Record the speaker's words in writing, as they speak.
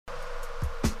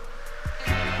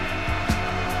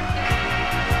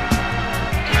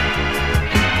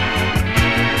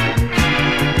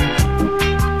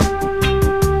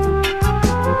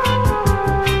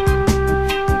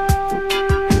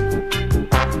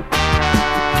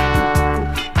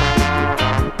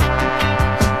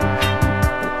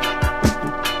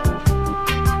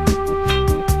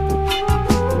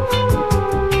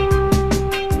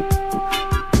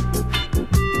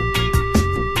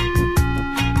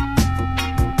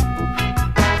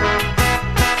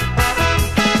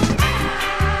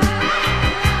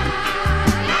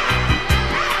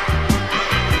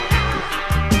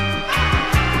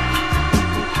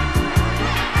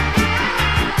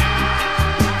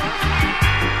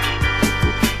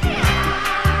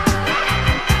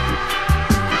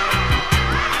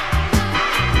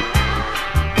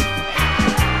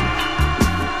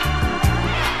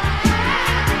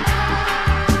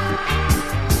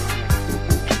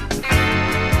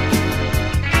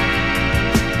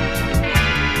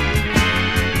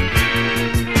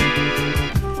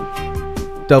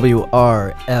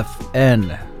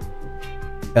WRFN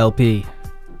LP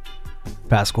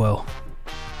Pasquo,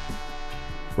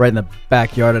 right in the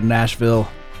backyard of Nashville,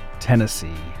 Tennessee.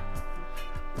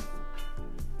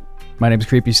 My name is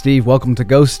Creepy Steve. Welcome to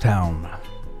Ghost Town,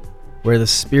 where the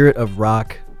spirit of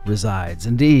rock resides.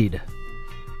 Indeed.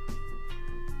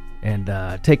 And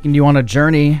taking you on a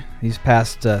journey these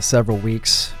past several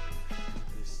weeks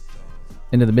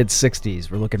into the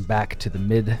mid-60s. We're looking back to the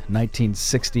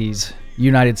mid-1960s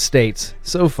United States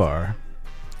so far.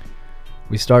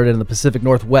 We started in the Pacific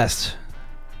Northwest.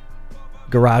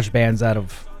 Garage bands out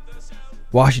of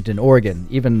Washington, Oregon,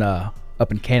 even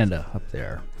up in Canada, up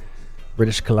there,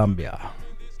 British Columbia.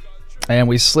 And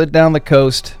we slid down the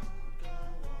coast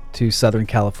to Southern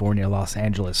California, Los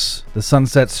Angeles, the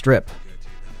Sunset Strip.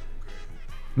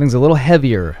 Things a little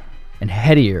heavier and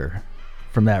headier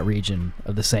from that region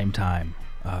of the same time.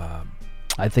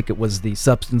 I think it was the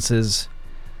substances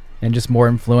and just more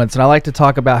influence. And I like to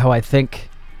talk about how I think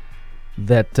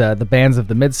that the bands of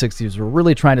the mid-60s were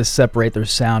really trying to separate their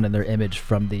sound and their image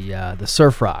from the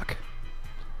surf rock,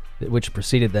 which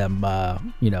preceded them,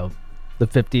 the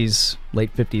 50s,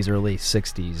 late 50s, early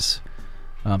 60s.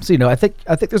 So, I think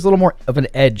there's a little more of an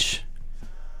edge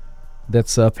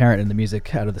that's apparent in the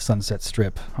music out of the Sunset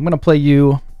Strip. I'm going to play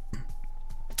you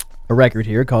a record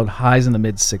here called Highs in the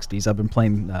Mid-60s. I've been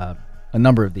playing a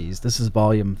number of these. This is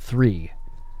volume 3,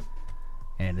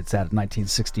 and it's out of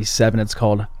 1967. It's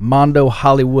called Mondo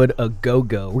Hollywood A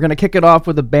Go-Go. We're going to kick it off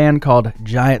with a band called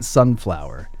Giant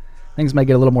Sunflower. Things might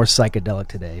get a little more psychedelic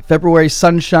today. February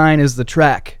Sunshine is the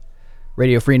track.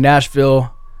 Radio Free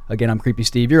Nashville. Again, I'm Creepy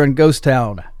Steve. You're in Ghost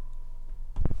Town.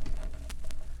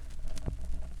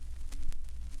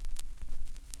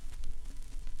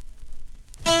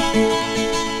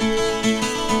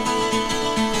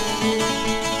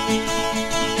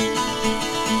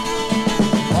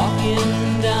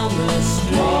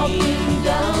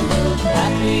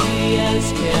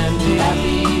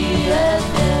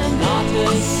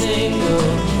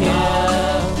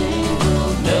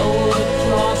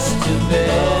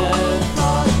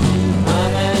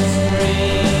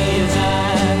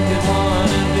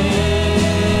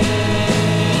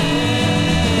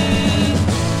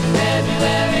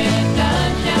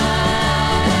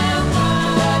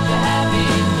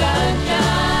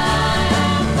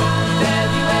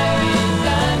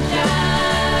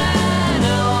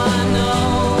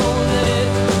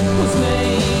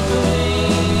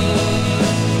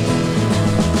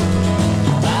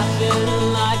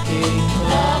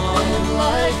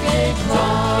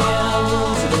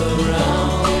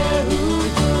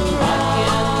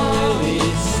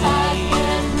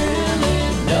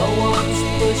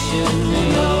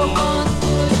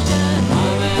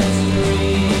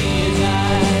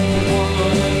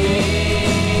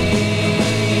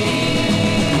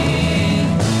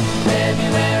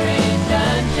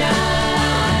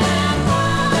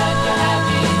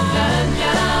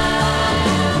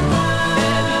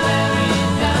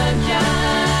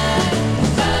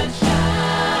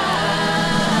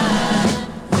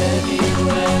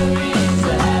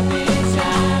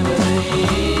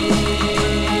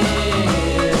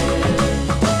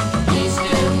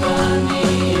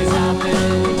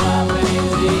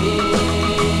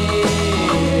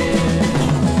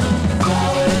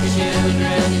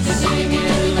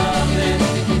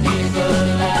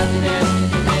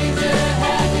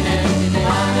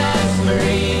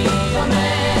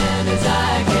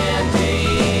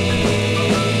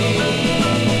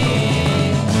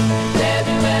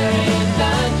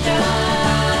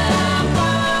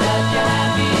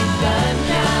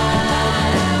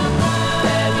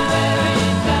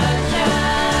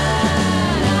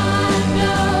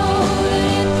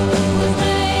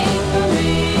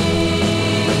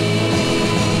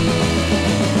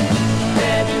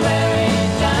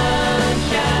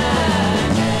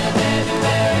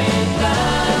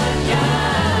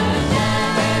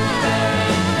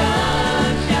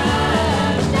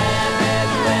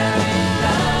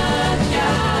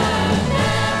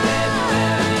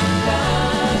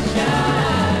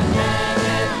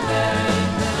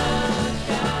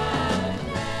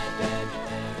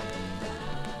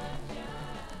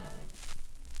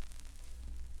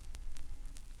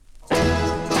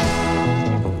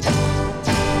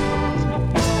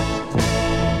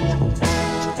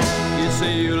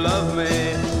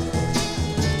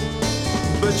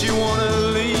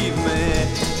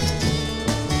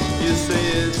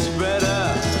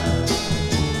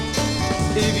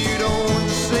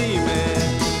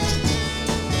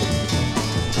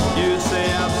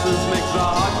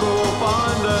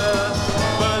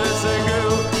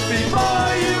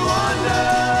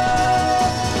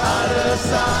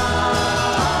 Side.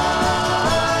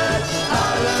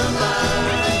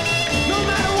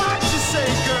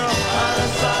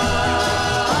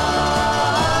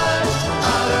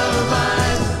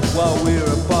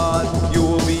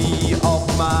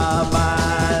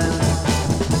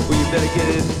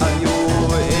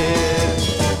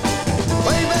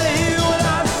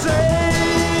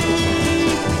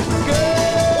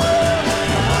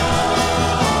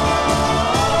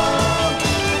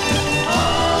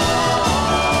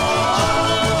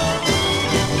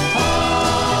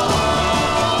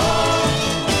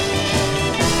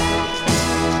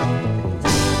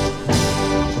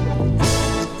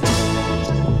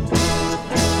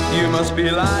 be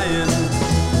lying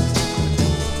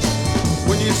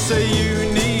when you say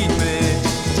you need me.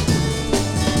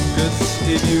 'Cause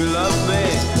if you love me,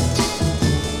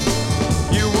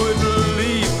 you wouldn't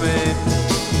leave me.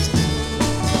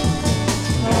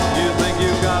 You think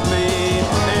you got me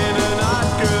in a knot,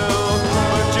 girl,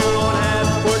 but you don't have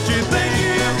what you think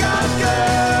you got,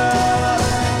 girl.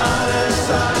 Out of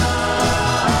sight,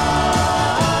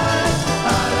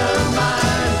 out of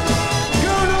mind.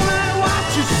 Girl, no matter what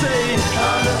you say,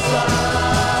 out of sight,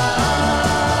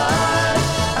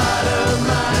 out of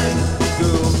mind.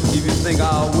 Girl, if you think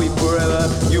I'll wait forever,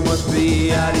 you must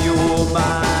be out of your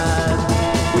mind.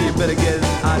 Well, you better get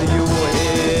out of your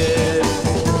head.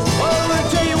 Oh, I'm gonna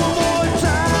tell you one more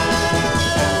time.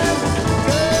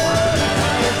 Girl,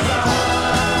 out of sight,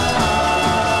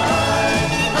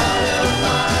 out of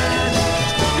mind.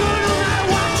 Girl, no matter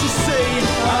what you say,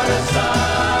 out of sight,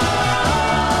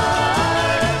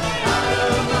 out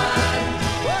of mind.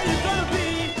 Well, you're gonna be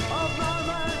off my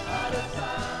mind, out of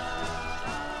sight.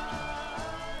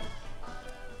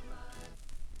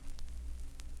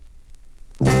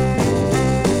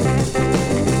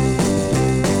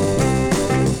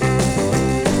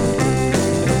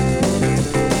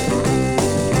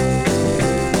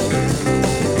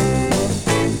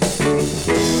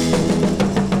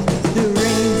 The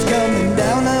rain's coming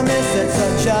down, I miss that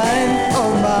sunshine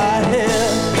on my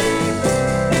head.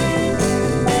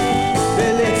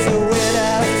 Well, it's so wet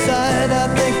outside, I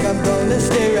think I'm gonna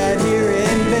stay right here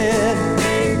in bed.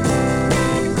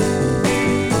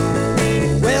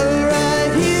 Well,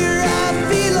 right here I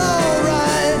feel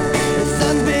alright. The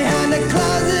sun's behind the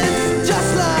clouds, it's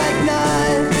just like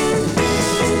night.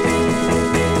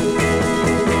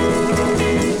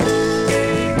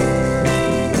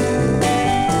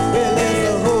 Well, there's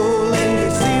a hole in the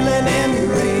ceiling and the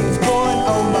rain's pouring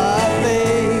on my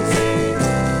face.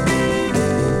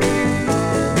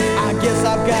 I guess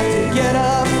I've got to get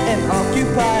up and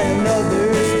occupy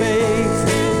another space.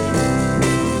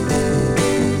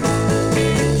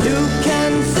 You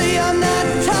can see I'm not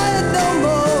tired no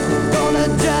more. Gonna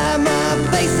dry my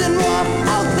face and walk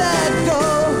out that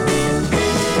door.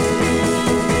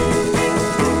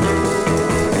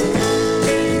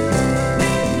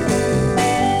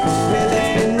 Well,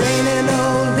 it's been raining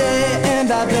all day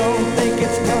and I don't think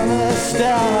it's gonna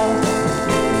stop.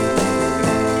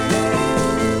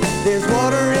 There's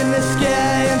water in the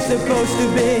sky and supposed to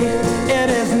be, it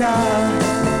is not.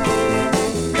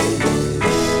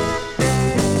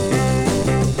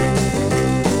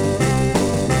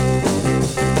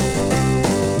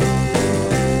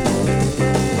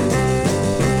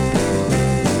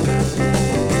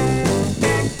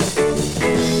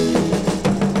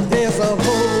 There's a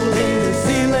hole in the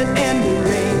ceiling and the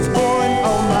rain's pouring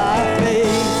on my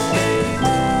face.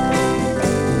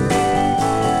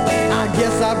 I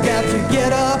guess I've got to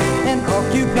get up and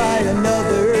occupy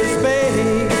another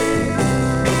space.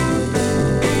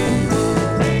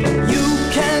 You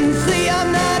can see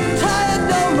I'm not tired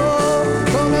no more.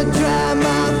 Gonna dry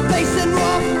my face and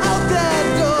walk out that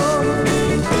door.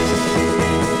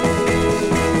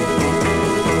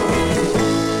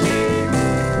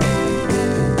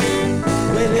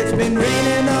 Well, it's been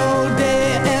raining all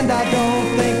day and I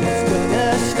don't think it's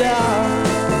gonna stop.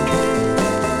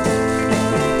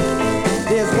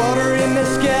 There's water in the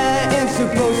sky and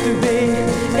supposed to be,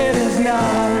 it is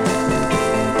not.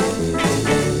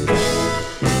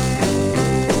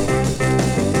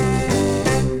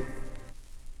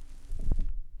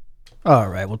 All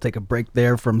right, we'll take a break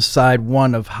there from side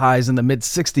one of Highs in the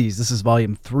Mid-60s. This is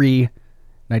volume 3,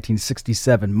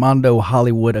 1967, Mondo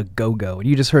Hollywood A Go-Go. And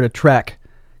you just heard a track,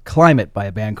 Climate, by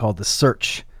a band called The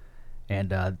Search.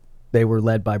 And they were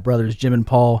led by brothers Jim and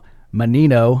Paul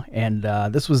Manino. And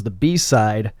this was the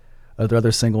B-side of their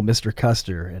other single, Mr.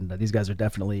 Custer. And these guys are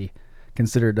definitely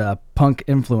considered punk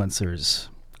influencers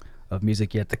of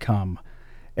music yet to come.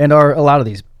 And are a lot of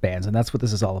these bands, and that's what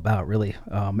this is all about, really.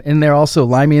 In there also,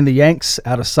 Limey and the Yanks,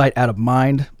 Out of Sight, Out of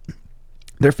Mind.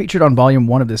 They're featured on Volume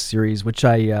 1 of this series, which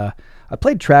I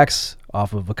played tracks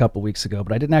off of a couple weeks ago,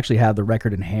 but I didn't actually have the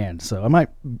record in hand. So I might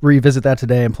revisit that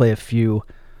today and play a few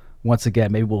once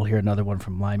again. Maybe we'll hear another one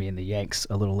from Limey and the Yanks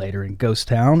a little later in Ghost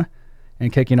Town.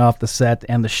 And kicking off the set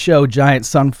and the show, Giant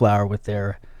Sunflower with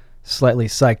their slightly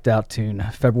psyched out tune,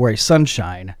 February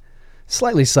Sunshine.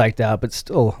 Slightly psyched out, but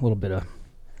still a little bit of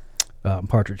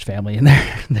Partridge Family in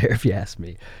there, if you ask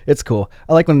me. It's cool.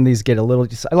 I like when these get a little.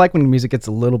 I like when music gets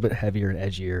a little bit heavier and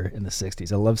edgier in the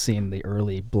 '60s. I love seeing the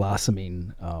early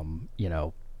blossoming,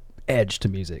 edge to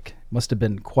music. Must have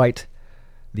been quite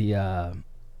the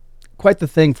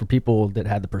thing for people that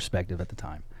had the perspective at the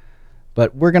time.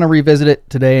 But we're gonna revisit it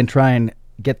today and try and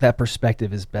get that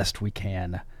perspective as best we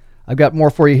can. I've got more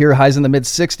for you here. Highs in the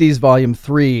mid-60s, Volume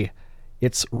 3.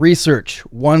 It's Research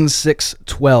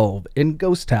 1612 in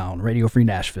Ghost Town, Radio Free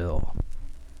Nashville.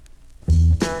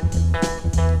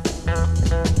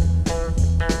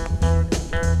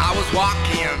 I was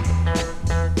walking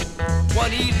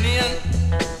one evening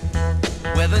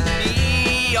where the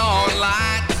neon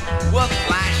lights were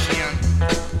flashing.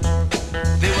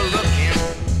 They were looking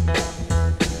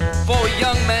for a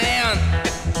young man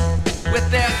with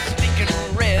their stinking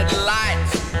red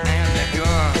lights and their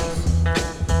guns.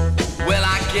 Well,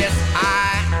 I guess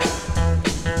I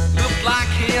look like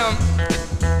him,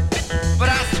 but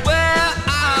I swear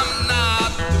I'm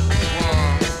not the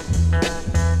one.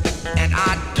 And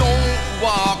I don't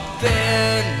walk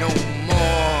there no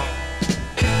more.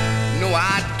 No,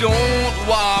 I don't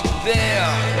walk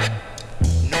there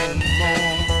no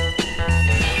more.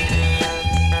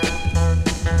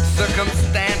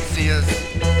 Circumstances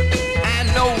and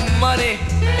no money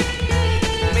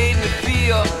made me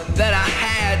feel that I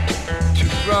had to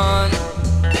run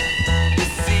to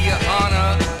see your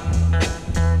honor.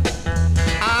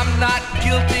 I'm not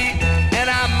guilty and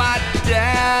I'm my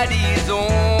daddy's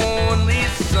only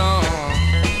son.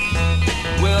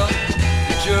 Well,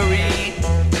 the jury,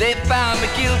 they found me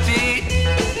guilty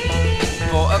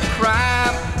for a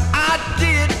crime I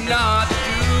did not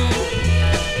do.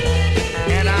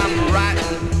 And I'm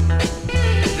writing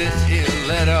this here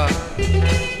letter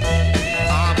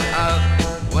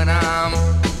when I'm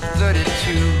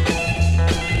 32.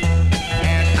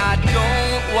 And I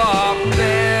don't walk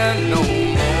there no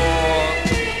more.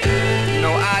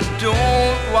 No, I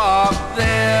don't walk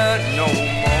there no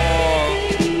more.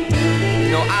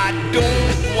 No, I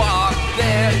don't walk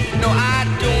there. No, I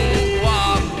don't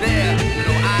walk there.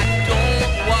 No, I don't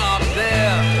walk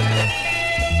there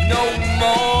no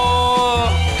more.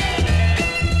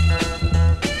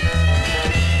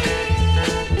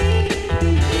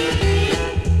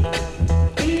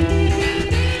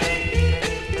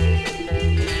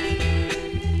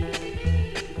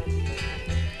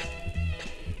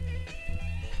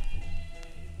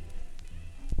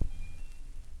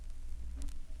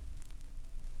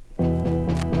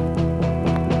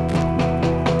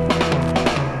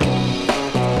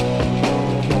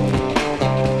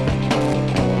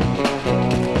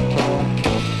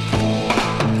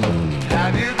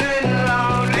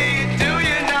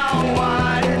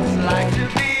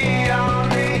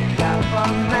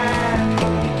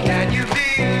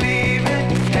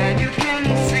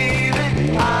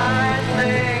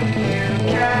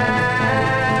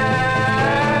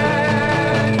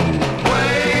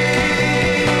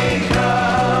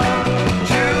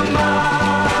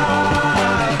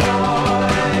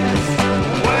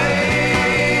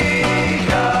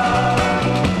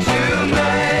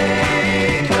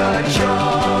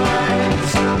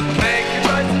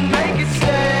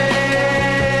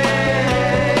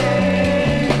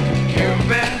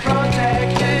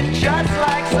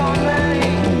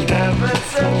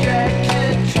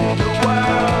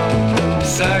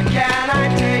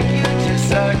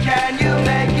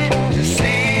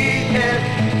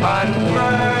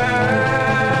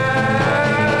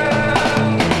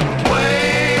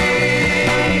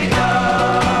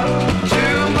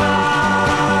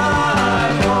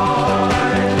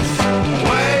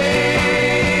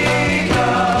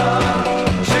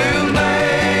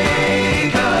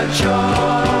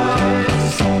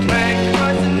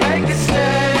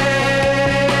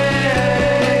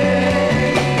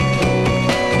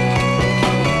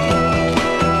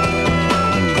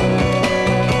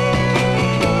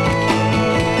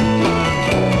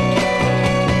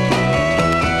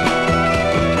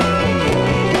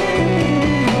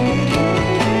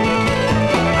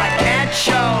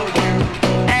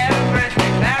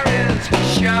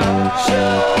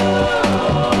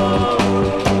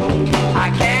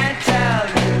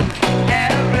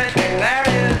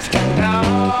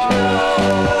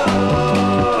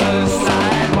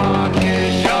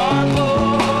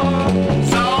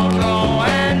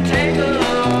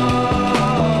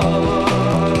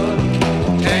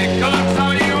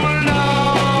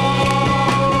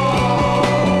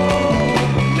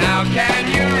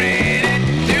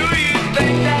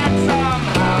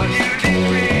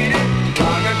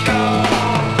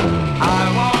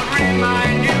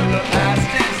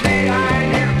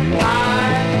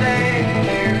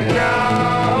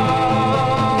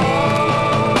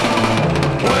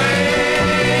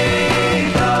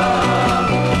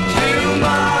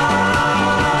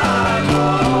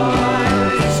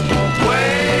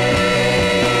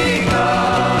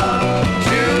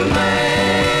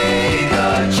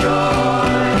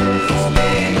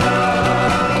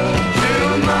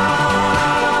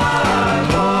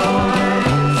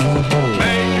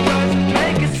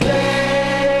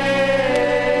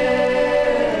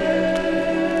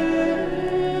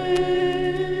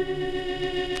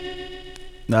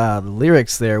 The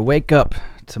lyrics there, wake up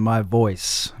to my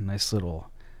voice. Nice little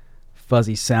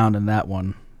fuzzy sound in that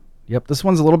one. Yep, this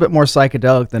one's a little bit more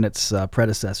psychedelic than its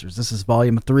predecessors. This is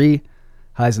Volume 3,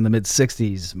 Highs in the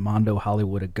Mid-60s, Mondo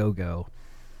Hollywood A Go-Go.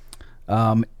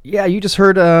 Yeah, you just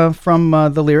heard from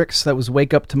the lyrics. That was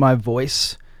Wake Up to My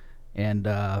Voice. And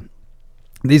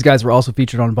these guys were also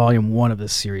featured on Volume 1 of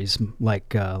this series,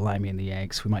 like Limey and the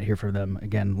Yanks. We might hear from them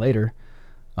again later.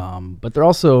 But they're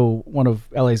also one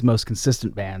of LA's most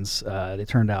consistent bands. They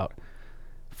turned out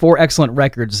 4 excellent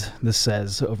records, this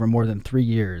says, over more than 3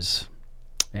 years.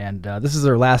 And this is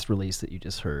their last release that you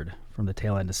just heard from the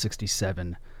tail end of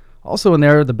 67. Also in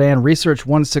there, the band Research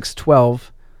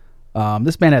 1612.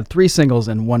 This band had 3 singles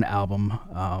and 1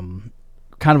 album.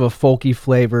 Kind of a folky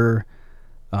flavor,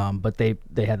 but they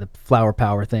had the flower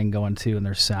power thing going too in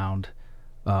their sound.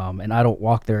 And I Don't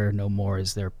Walk There No More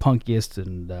is their punkiest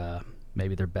and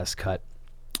maybe their best cut.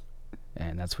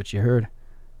 And that's what you heard.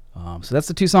 So that's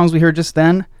the 2 songs we heard just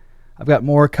then. I've got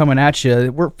more coming at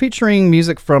you. We're featuring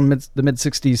music from the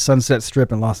mid-60s Sunset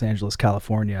Strip in Los Angeles,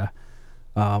 California.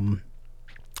 There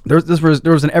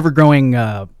was an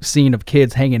ever-growing scene of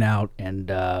kids hanging out, and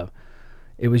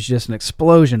it was just an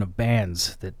explosion of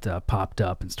bands that popped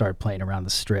up and started playing around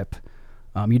the Strip.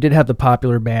 You did have the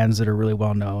popular bands that are really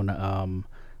well-known,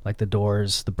 like The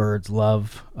Doors, The Byrds,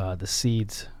 Love, The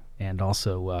Seeds, and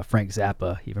also Frank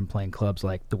Zappa, even playing clubs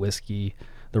like The Whiskey,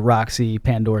 The Roxy,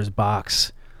 Pandora's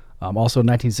Box. Also in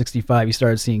 1965, you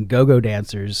started seeing go-go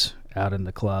dancers out in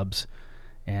the clubs,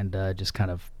 and just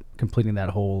kind of completing that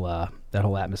whole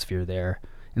atmosphere there.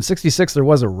 In 66, there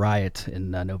was a riot in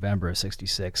November of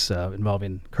 66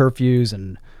 involving curfews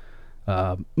and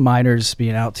miners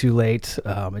being out too late.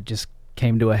 It just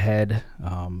came to a head.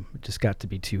 It just got to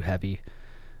be too heavy.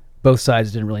 Both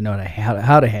sides didn't really know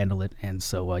how to handle it, and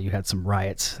so you had some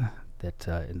riots that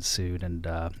ensued, and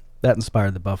that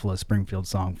inspired the Buffalo Springfield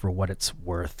song For What It's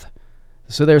Worth.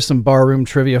 So there's some barroom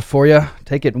trivia for you.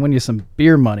 Take it and win you some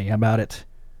beer money. How about it?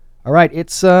 All right,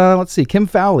 it's, let's see, Kim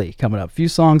Fowley coming up. A few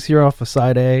songs here off of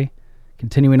Side A.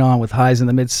 Continuing on with Highs in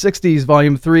the Mid-60s,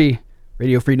 Volume 3,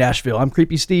 Radio Free Nashville. I'm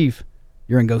Creepy Steve.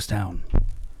 You're in Ghost Town.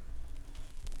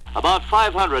 About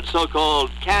 500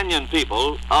 so-called canyon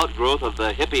people, outgrowth of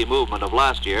the hippie movement of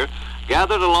last year,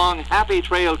 gathered along Happy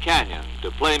Trail Canyon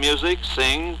to play music,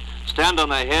 sing, stand on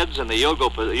their heads in the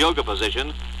yoga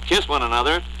position, kiss one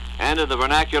another, and in the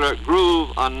vernacular,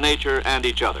 groove on nature and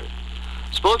each other.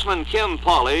 Spokesman Kim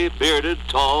Pauley, bearded,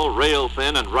 tall,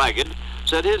 rail-thin, and ragged,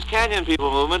 said his Canyon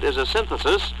People movement is a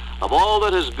synthesis of all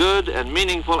that is good and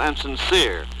meaningful and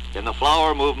sincere in the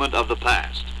flower movement of the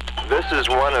past. This is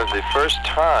one of the first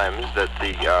times that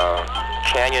the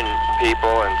Canyon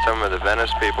people and some of the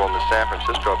Venice people and the San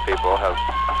Francisco people have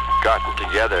gotten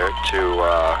together to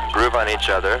groove on each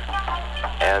other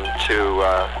and to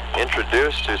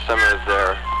introduce to some of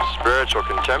their spiritual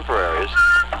contemporaries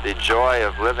the joy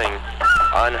of living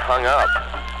unhung up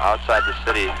outside the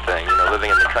city thing, you know,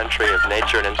 living in the country of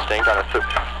nature and instinct on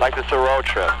like the Thoreau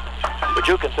trip. Would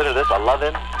you consider this a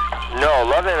love-in? No,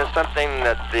 love-in is something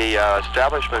that the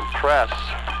establishment press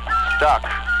stuck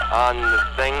on the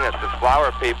thing that the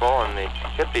flower people and the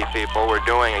hippie people were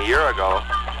doing a year ago.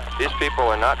 These people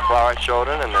are not flower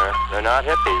children, and they're not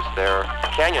hippies. They're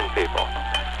canyon people.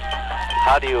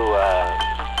 How do you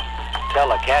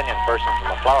tell a canyon person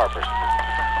from a flower person?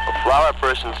 A flower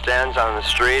person stands on the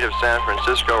street of San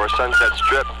Francisco or Sunset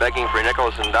Strip begging for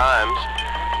nickels and dimes,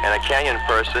 and a canyon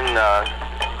person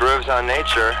grooves on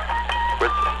nature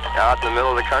out in the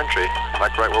middle of the country,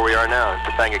 like right where we are now, in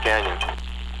Topanga Canyon.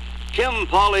 Kim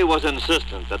Pauley was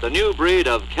insistent that the new breed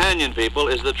of canyon people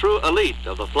is the true elite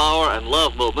of the flower and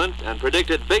love movement, and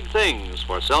predicted big things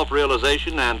for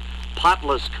self-realization and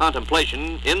potless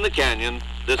contemplation in the canyon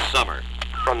this summer.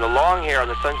 From the long hair on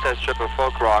the Sunset Strip of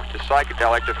folk rock to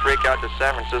psychedelic to freak out to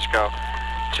San Francisco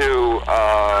to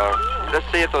let's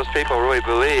see if those people really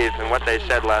believe in what they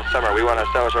said last summer. We want to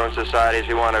establish our own societies.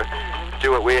 We want to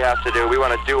do what we have to do. We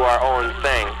want to do our own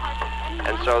thing.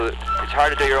 And so it's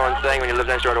hard to do your own thing when you live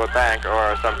next door to a bank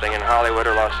or something in Hollywood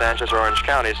or Los Angeles or Orange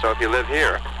County. So if you live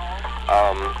here,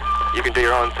 you can do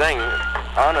your own thing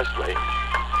honestly.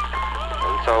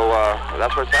 And so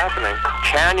that's what's happening.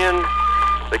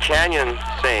 The Canyon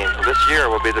scene this year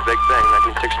will be the big thing,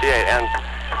 1968. And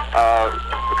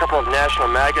a couple of national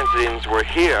magazines were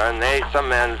here, and some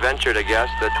man ventured to guess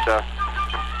that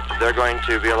there are going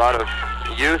to be a lot of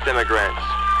youth immigrants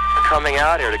coming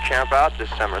out here to camp out this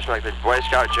summer. It's like the Boy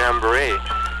Scout Jamboree,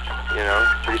 you know,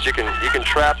 because you can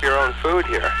trap your own food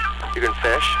here. You can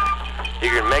fish, you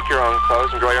can make your own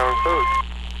clothes and grow your own food.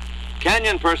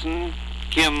 Canyon person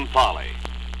Kim Pauley.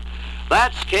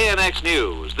 That's KNX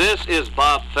News. This is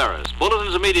Bob Ferris.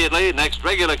 Bulletins immediately. Next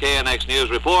regular KNX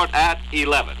News report at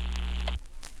 11.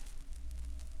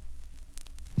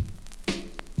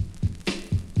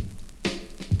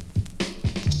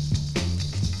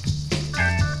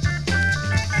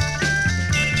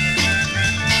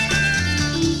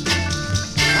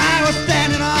 I was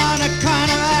standing on a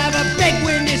corner of a big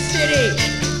windy city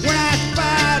when I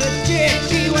spied a chick.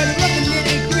 She was looking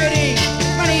nitty gritty.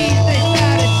 Funny, they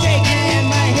started shaking and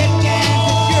my hip dance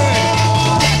was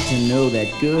good. Got to know that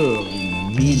girl in the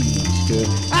mini skirt.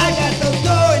 I got to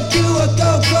go into a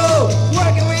go-go,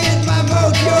 working with my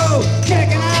mojo,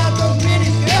 checking out those mini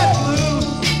skirt blues.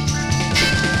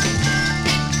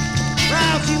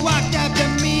 Well, she walked up to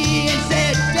me and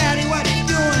said, "Daddy, what you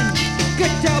doing?"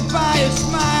 Could tell by her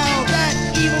smile that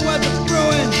evil was a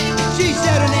brewing. She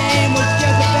said her name was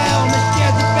Jezebel, Miss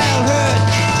Jezebel Hood.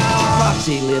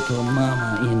 Foxy little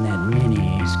mama in that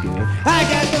mini skirt. I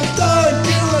got to go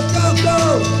into a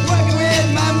go-go, working with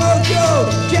my mojo,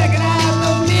 checking out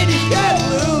those mini skirt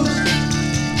blues.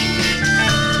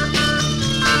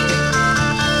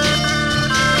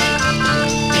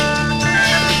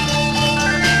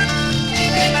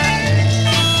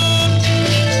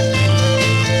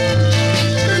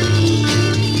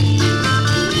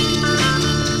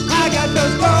 I got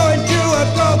those going to a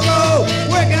go-go,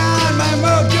 working on my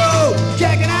mojo,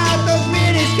 checking out those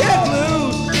mini skirt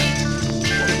blues.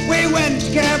 We went to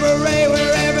cabaret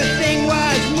where everything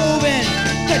was moving.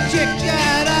 The chick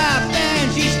got up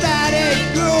and she started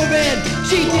grooving.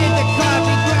 She did the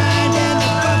coffee grind and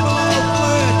the buffalo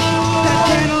flirt, the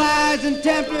tantalizing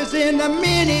temptress in the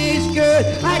mini skirt.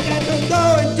 I got those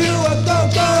going to a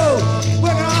go-go,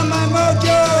 working on my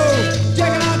mojo,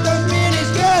 checking out those mini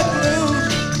skirt blues.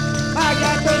 I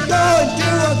got those going to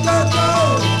a go-go,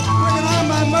 working on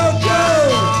my mojo,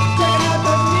 checking out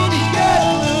those mini skirt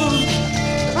blues.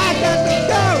 I got those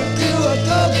going to a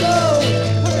go-go,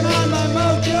 working on my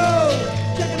mojo,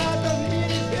 checking out those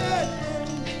mini skirt blues.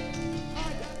 I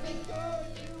got those going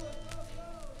to a go-go.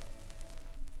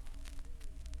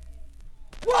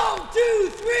 1, 2,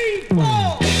 3,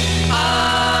 4.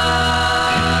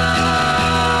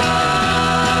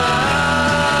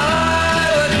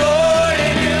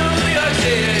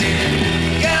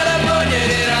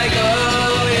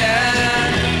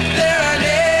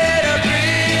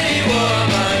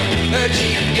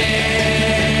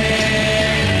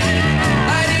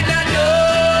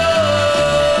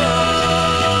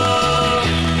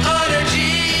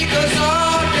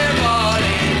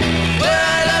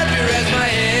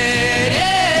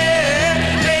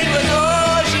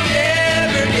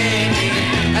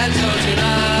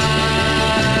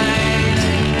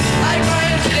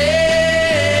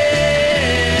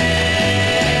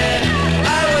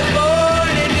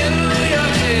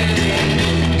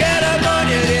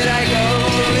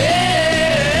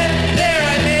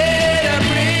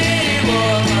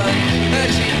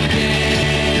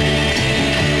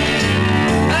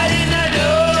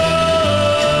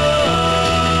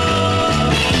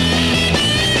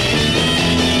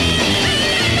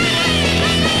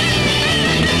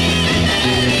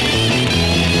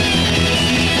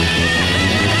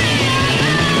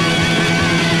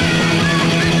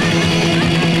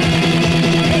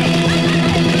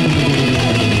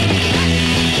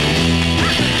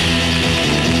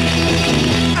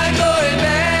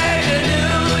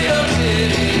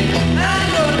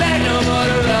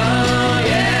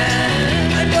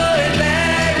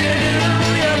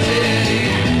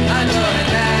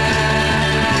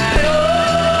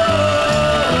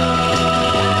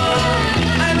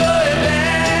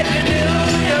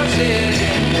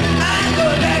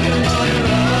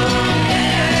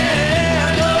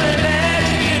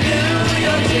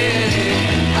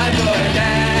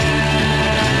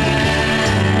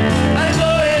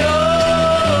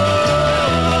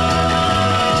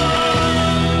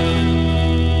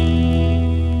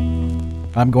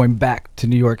 I'm going back to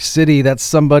New York City. That's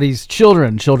Somebody's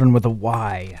Children, Children with a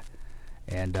Y.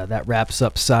 And that wraps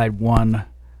up side one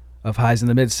of Highs in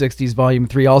the Mid-60s, Volume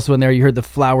 3. Also in there, you heard the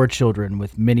Flower Children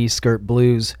with Mini Skirt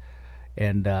Blues.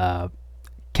 And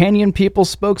Canyon People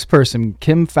spokesperson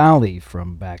Kim Fowley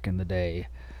from back in the day.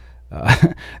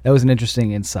 That was an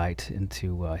interesting insight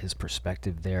into his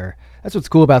perspective there. That's what's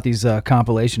cool about these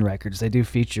compilation records. They do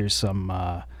feature some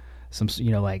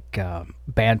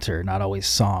banter, not always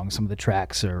songs. Some of the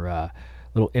tracks are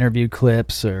little interview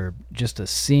clips or just a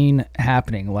scene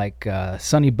happening. Like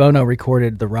Sonny Bono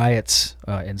recorded the riots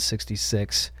in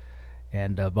 '66,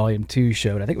 and Volume 2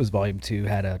 showed. I think it was Volume 2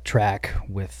 had a track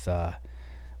with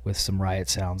some riot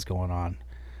sounds going on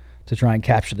to try and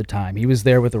capture the time. He was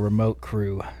there with a remote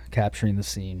crew capturing the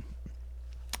scene.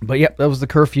 But yep, that was the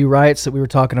curfew riots that we were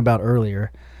talking about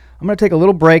earlier. I'm going to take a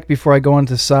little break before I go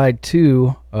into side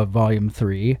 2 of Volume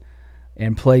 3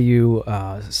 and play you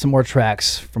some more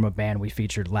tracks from a band we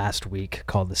featured last week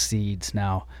called The Seeds.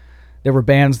 Now, there were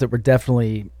bands that were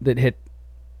that hit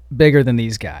bigger than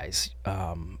these guys.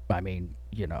 I mean,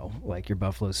 you know, like your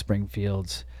Buffalo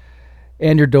Springfields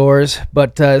and your Doors.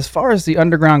 But as far as the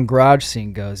underground garage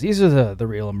scene goes, these are the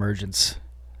real emergence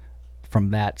from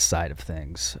that side of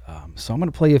things. So I'm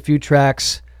going to play you a few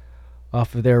tracks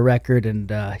off of their record,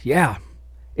 and yeah,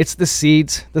 it's The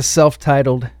Seeds, the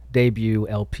self-titled debut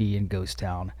LP in Ghost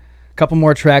Town. A couple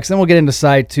more tracks, then we'll get into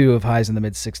side 2 of Highs in the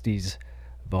Mid-60s,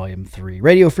 Volume 3.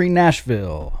 Radio Free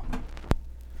Nashville.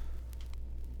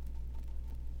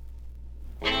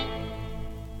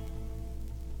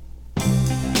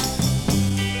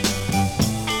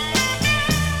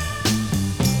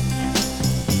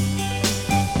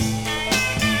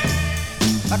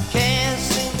 I can't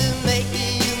seem to make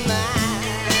you mine.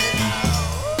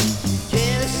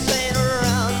 Just sitting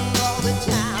around all the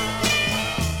time,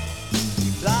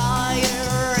 flying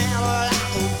around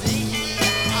like a bee,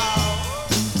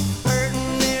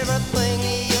 hurting everything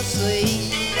you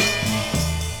see.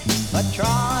 I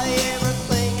try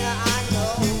everything I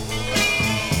know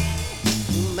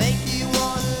to make you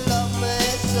want to love me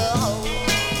so.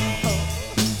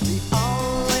 The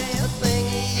only thing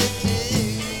you do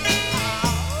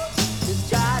just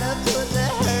try to put the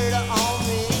hurt on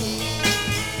me.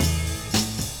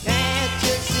 Can't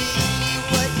you see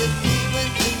what you're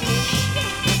doing to me?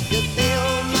 You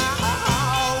fill my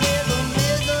heart with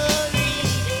misery.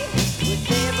 With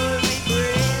every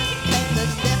breath and the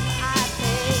step I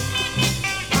take,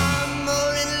 I'm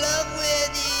more in love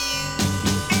with you.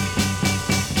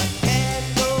 Can't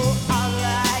go on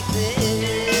like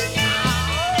this.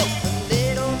 A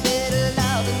little bit of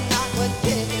love and not one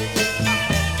kiss.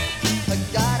 I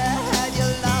gotta have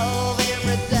your love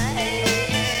every day.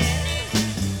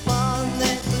 One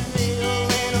that's real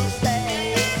and will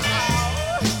stay.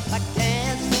 I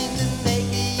can't seem to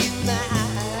make you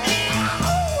mine.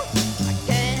 I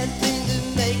can't seem to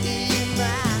make you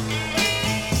mine.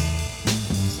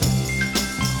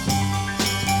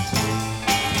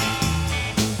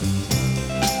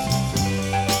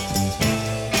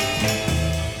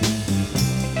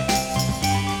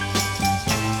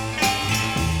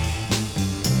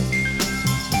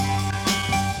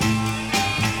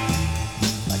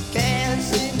 I can't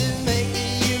seem to make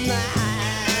you mine.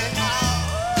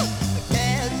 I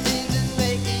can't seem to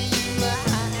make you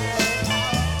mine.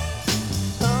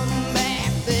 Come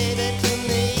back, baby, to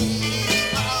me.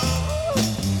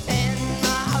 And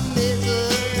my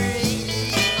misery.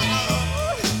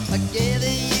 I give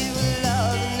you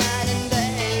love night and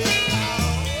day.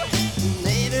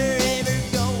 Never ever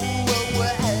go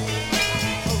away.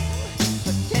 I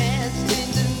can't seem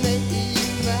to make you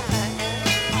mine.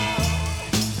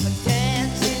 I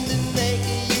can't seem to make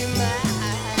you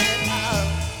mine.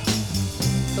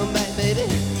 Come back, baby,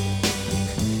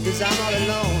 'cause I'm all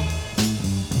alone.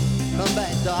 Come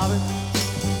back, darling,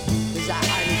 'cause I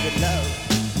need your love.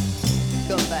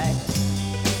 Come back,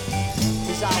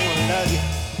 'cause I wanna love you.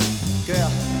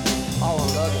 Girl, I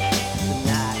wanna love you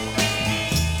tonight.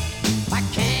 I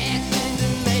can't seem to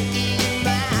make you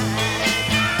mine.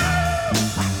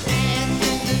 I can't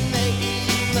seem to make you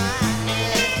mine.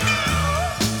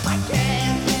 I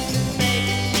can't seem to make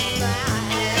you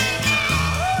mine.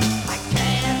 I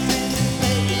can't seem to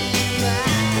make you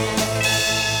mine.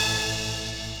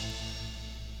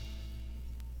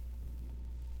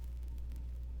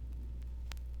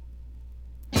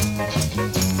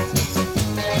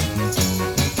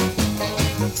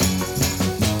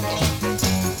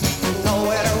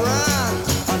 Nowhere to run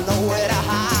or nowhere to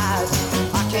hide.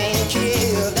 I can't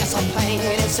kill, that's a pain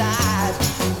inside.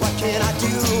 What can I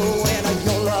do when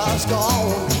your love's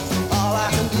gone? All I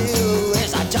can do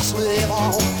is I just live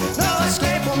on. No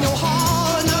escape from your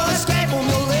heart, no escape from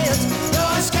your lips, no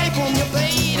escape from your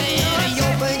baby and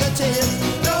your fingertips,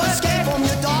 no escape from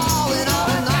your darling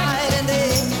all night and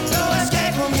day, no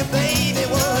escape from your baby.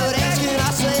 What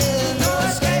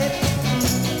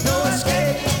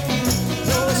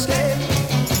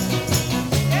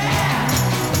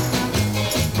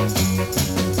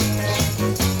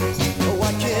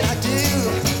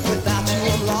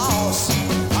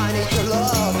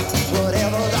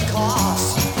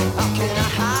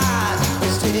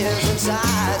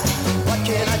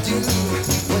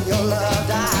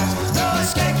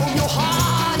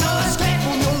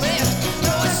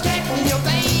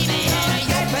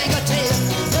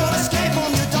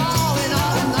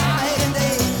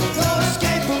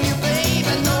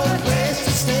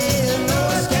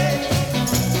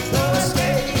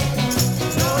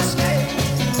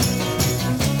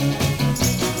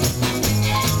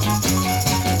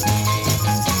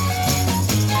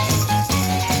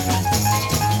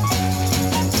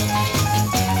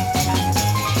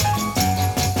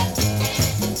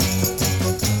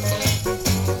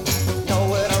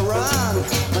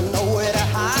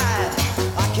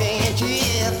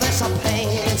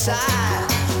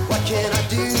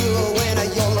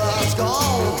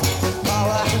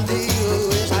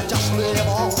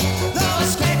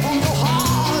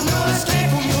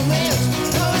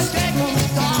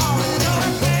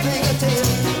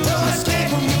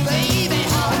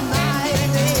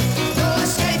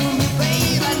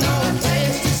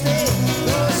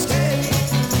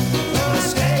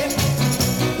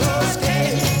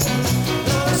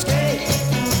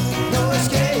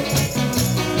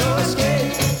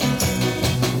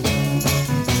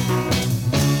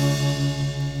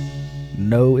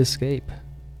Escape.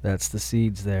 That's the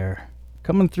Seeds there.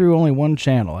 Coming through only one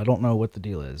channel. I don't know what the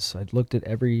deal is. I looked at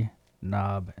every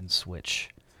knob and switch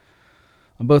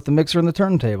on both the mixer and the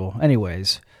turntable.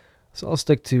 Anyways, so I'll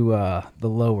stick to the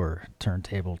lower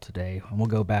turntable today, and we'll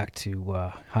go back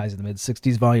to Highs in the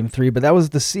Mid-60s, Volume 3. But that was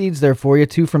the Seeds there for you.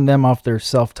 Two from them off their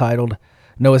self-titled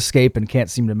No Escape and Can't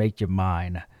Seem to Make You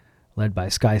Mine, led by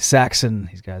Sky Saxon.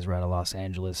 These guys were out of Los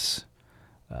Angeles,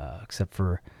 except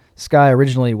for Sky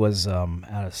originally was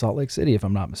out of Salt Lake City, if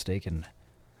I'm not mistaken.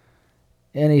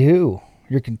 Anywho,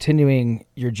 you're continuing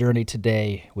your journey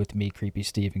today with me, Creepy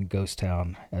Steve, in Ghost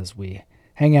Town, as we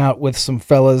hang out with some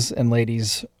fellas and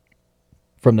ladies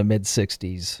from the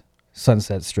mid-60s,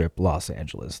 Sunset Strip, Los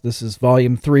Angeles. This is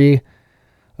Volume 3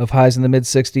 of Highs in the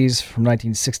Mid-60s from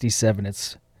 1967.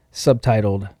 It's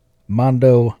subtitled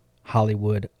Mondo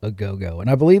Hollywood A Go-Go. And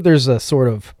I believe there's a sort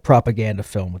of propaganda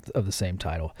film of the same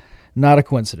title. Not a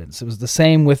coincidence. It was the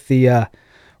same with the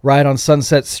Ride on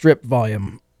Sunset Strip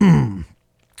volume.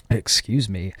 Excuse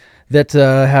me. That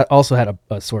also had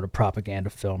a sort of propaganda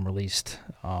film released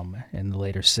in the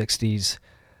later 60s,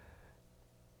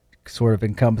 sort of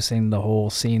encompassing the whole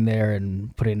scene there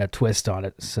and putting a twist on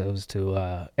it so as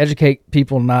to educate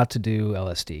people not to do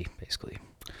LSD, basically.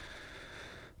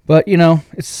 But, you know,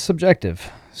 it's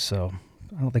subjective, so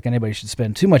I don't think anybody should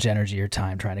spend too much energy or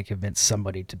time trying to convince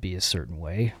somebody to be a certain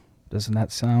way. Doesn't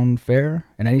that sound fair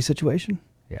in any situation?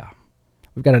 Yeah.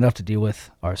 We've got enough to deal with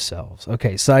ourselves.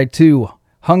 Okay, side 2.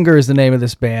 Hunger is the name of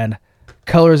this band.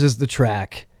 Colors is the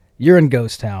track. You're in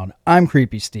Ghost Town. I'm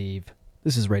Creepy Steve.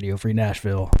 This is Radio Free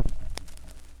Nashville.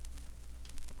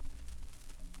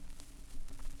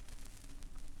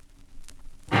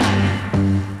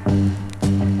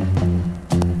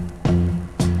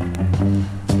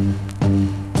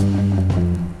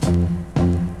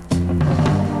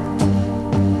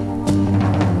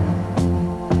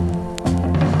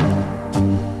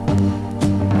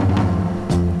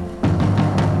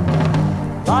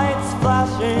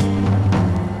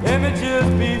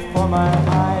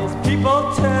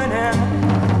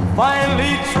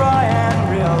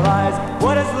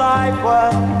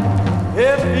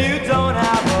 If you don't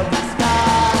have a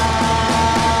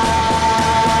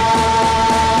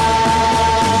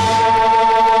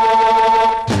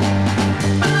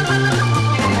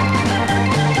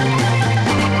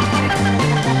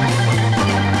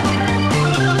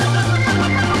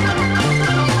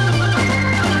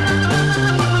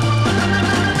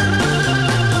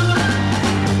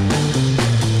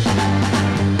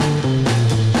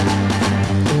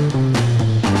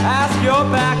ask your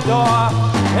back door.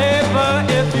 Hey, but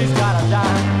if he's got a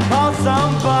dime, call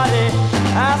somebody,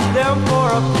 ask them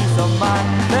for a peace of mind.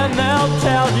 Then they'll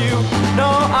tell you, no,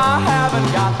 I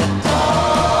haven't got the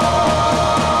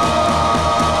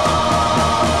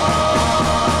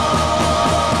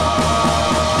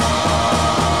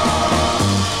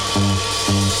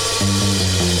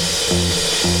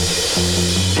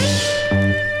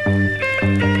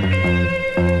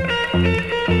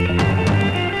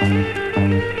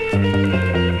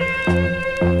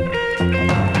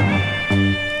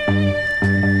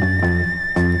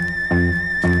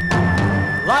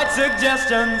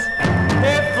suggestions,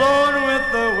 they're flowing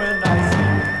with the wind. I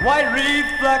see white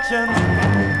reflections.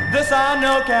 This I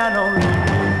know can only be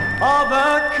all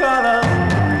the colors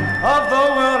of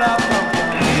the world I've come from.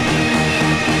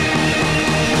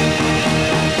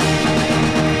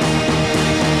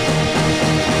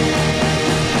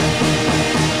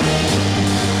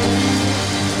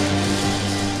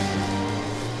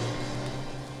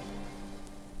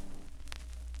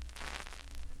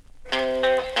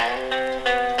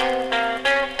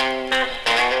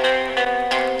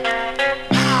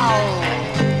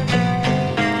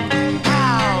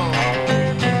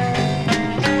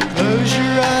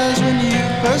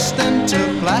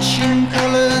 Flashing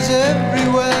colors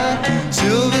everywhere,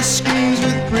 silver screens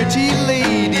with pretty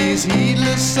ladies,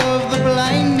 heedless of the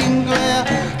blinding glare,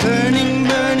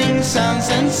 burning sound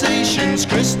sensations,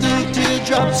 crystal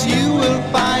teardrops you will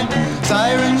find,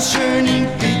 sirens churning,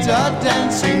 feet are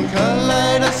dancing,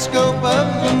 kaleidoscope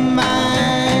of the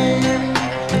mind.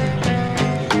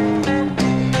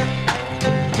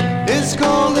 It's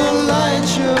called a light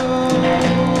show,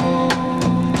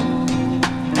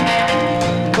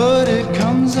 but it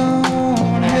comes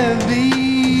on heavy,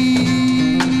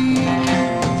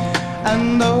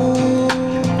 and though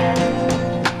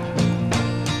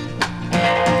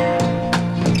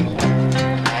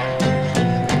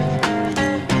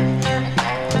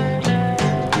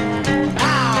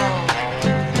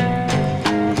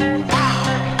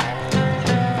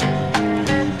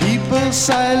people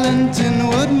silent,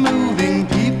 inward moving,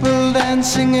 people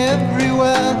dancing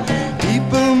everywhere,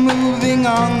 people hanging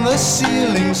on the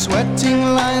ceiling, sweating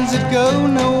lines that go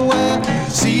nowhere.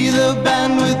 See the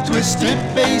band with twisted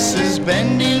faces,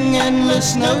 bending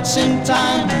endless notes in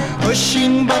time,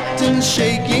 pushing buttons,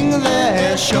 shaking their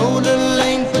hair, shoulder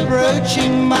length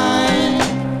approaching mine.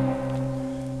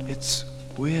 It's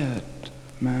weird,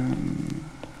 man.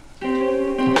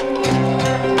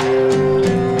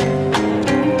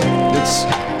 It's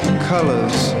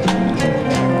colors,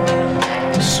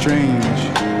 strange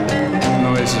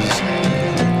noises,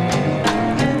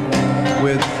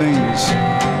 weird things,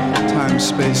 time,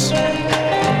 space,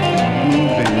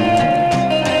 moving,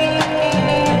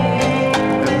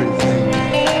 everything.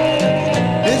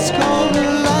 It's called a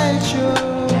light show,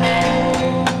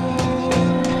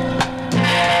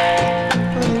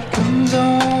 but it comes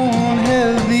on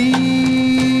heavy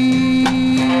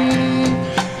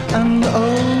and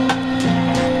old.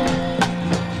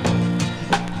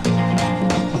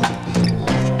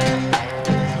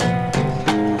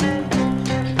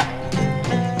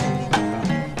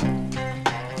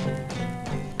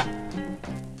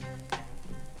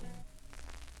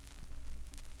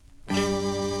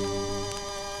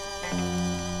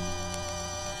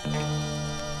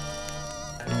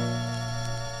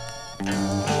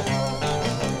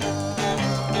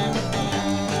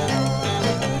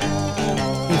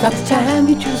 If at the time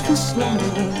you choose to slow,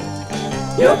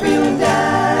 you're feeling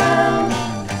down,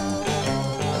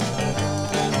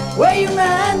 where you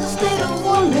mind a state of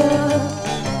wonder,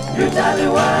 you're tightly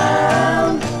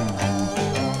wound,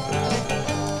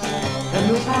 and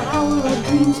the power of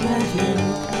dreams magic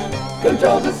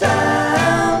controls the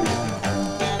sound.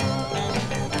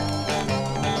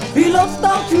 Feel love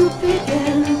start to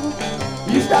begin,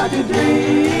 you start to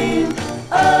dream.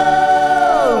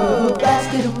 Oh,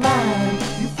 basket of mine,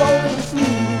 you fall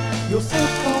asleep, your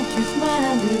subconscious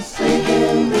mind is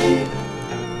sinking deep.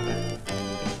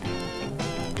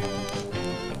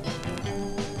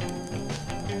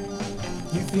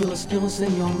 You feel a stillness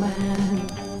in your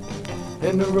mind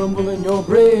and a rumble in your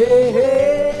brain.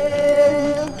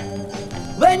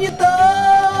 When your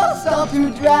thoughts start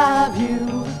to drive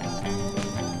you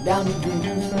down the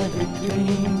dream's frantic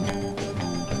dream,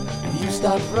 you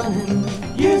start running,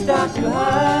 you start to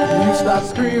hide, you start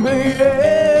screaming,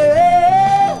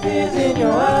 yeah, tears in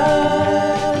your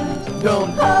eyes.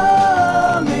 Don't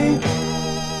harm me,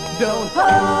 don't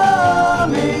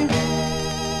harm me,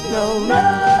 no,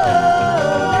 no,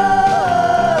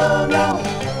 no.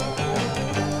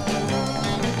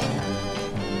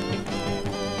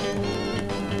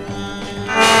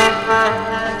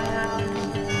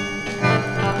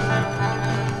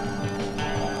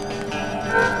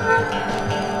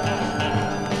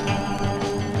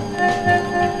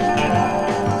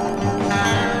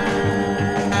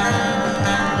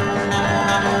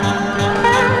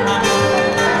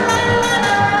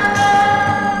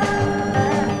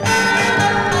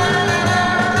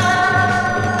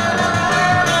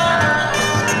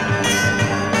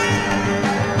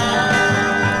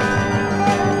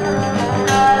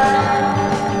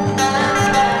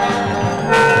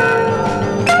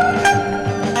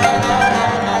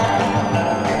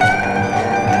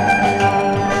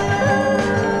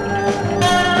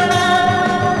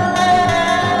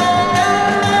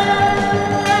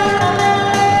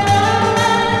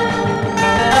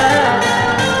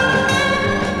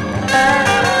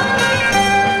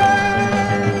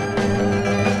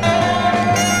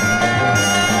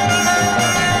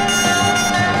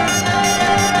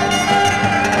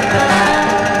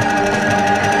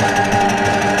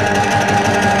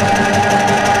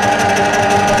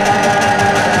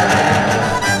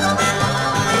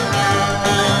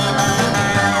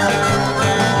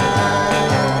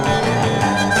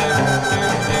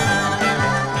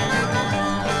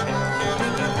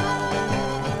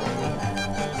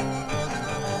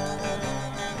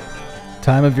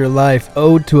 Time of Your Life,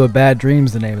 Ode to a Bad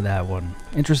Dream's the name of that one.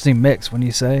 Interesting mix, wouldn't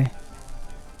you say?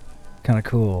 Kind of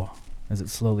cool as it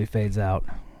slowly fades out.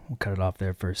 We'll cut it off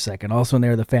there for a second. Also in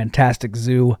there, The Fantastic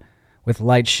Zoo with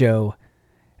Light Show,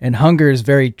 and Hunger's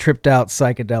very tripped out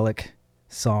psychedelic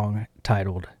song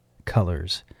titled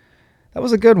Colors. That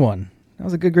was a good one. That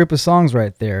was a good group of songs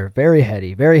right there. Very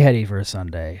heady for a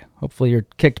Sunday. Hopefully you're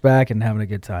kicked back and having a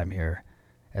good time here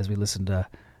as we listen to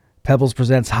Pebbles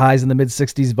Presents Highs in the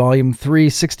Mid-60s, Volume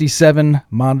 367,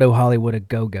 Mondo Hollywood A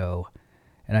Go-Go.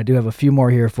 And I do have a few more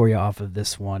here for you off of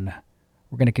this one.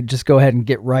 We're going to just go ahead and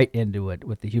get right into it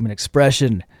with the Human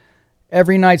Expression.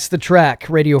 Every Night's the Track,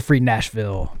 Radio Free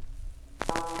Nashville.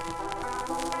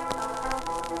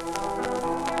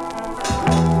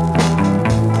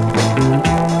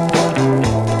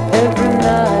 Every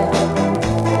night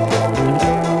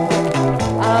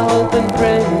I hope and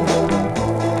pray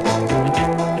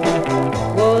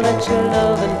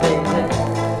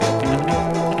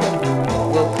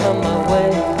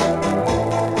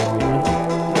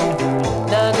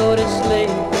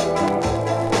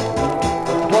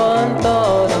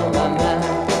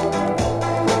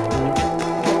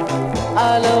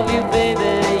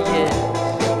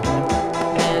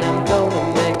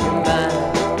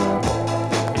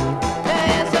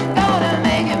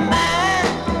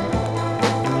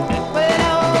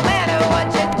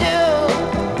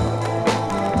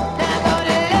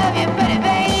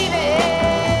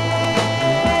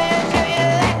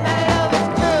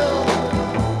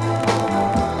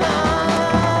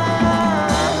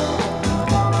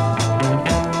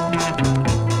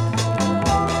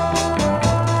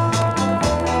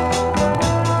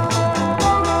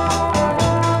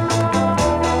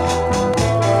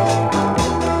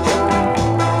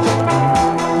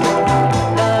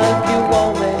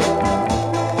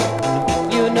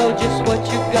know just what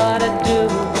you gotta do.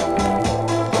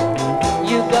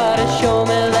 You gotta show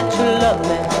me that you love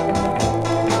me.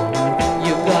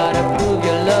 You gotta prove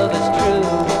your love is true.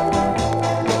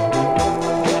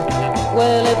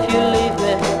 Well, if you leave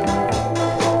me,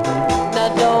 now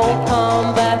don't come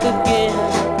back again.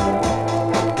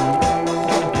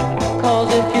 'Cause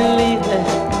if you leave me,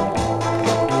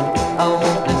 I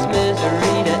want this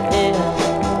misery to end.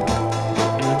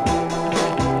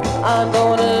 I'm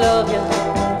gonna love you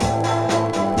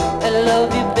and love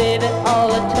you, baby, all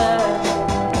the time.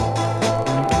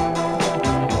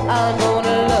 I'm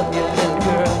gonna love you, little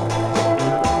girl.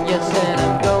 Yes, and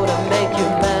I'm gonna make you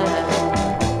mine.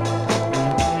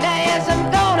 Now, yes, I'm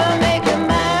gonna make you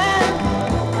mine.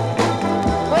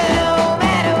 Well, no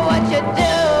matter what you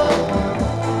do,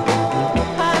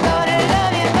 I'm gonna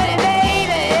love you,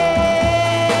 baby.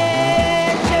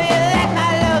 Show you that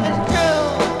my love is true.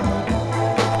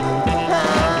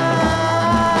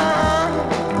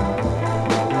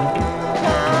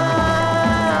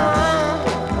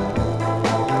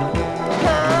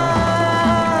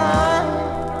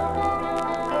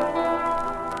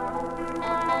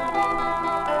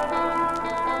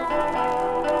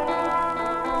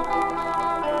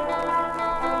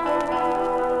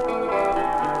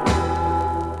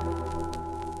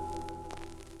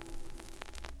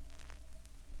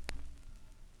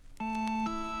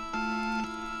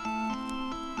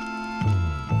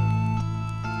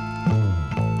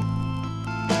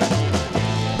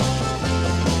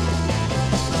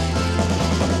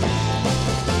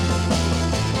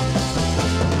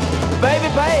 Baby,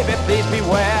 baby, please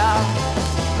beware.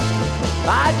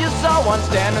 I just saw one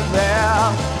standing there.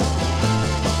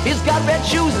 He's got red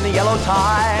shoes and a yellow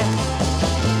tie,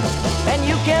 and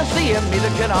you can't see him, neither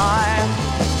can I.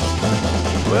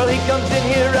 Well, he comes in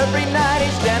here every night.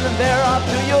 He's standing there off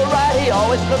to your right. He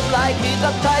always looks like he's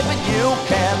uptight, but you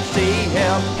can't see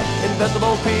him.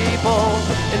 Invisible people,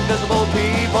 invisible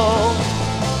people.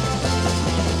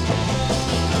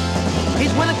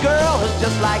 He's with a girl who's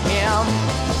just like him.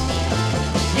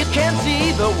 You can't see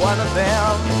either one of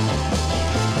them.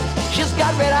 She's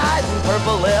got red eyes and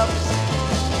purple lips.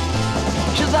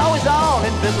 She's always on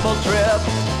invisible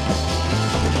trips.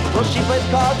 Well, she plays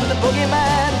cards with the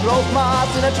boogeyman, grows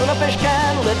moss in a tuna fish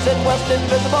can, lives in West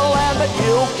Invisible Land, but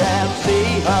you can't see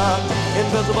her.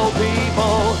 Invisible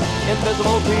people,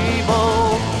 invisible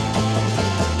people.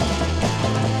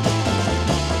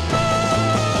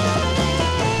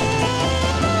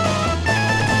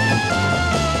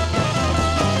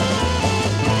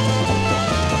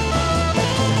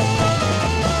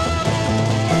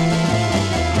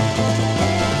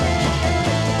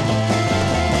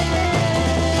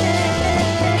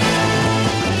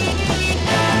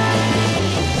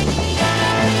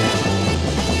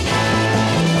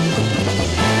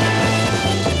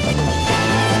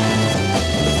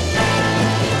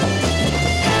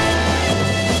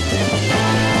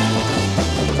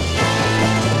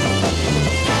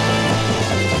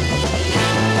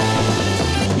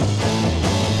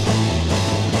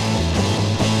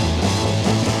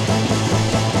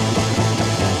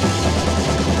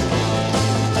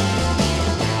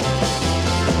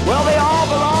 Well, they all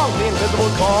belong to the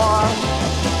invisible core,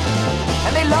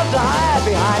 and they love to hide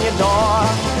behind your door.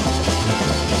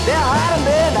 They're hiding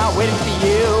there now waiting for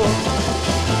you,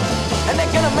 and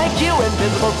they're gonna make you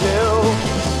invisible too.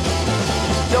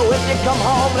 So if you come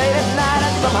home late at night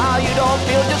and somehow you don't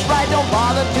feel just right, don't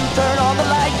bother to turn on the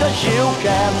light, 'cause you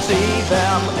can't see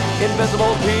them.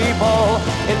 Invisible people,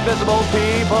 invisible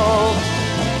people.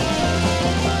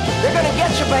 They're gonna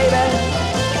get you, baby.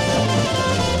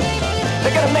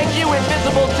 They're gonna make you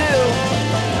invisible too.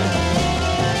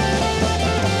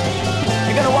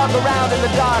 You're gonna walk around in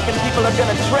the dark and people are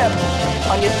gonna trip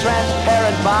on your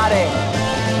transparent body.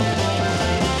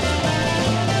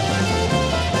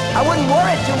 I wouldn't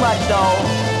worry too much though.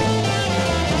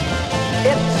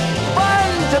 It's fun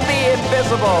to be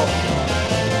invisible.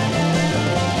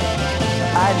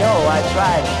 I know, I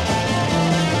tried.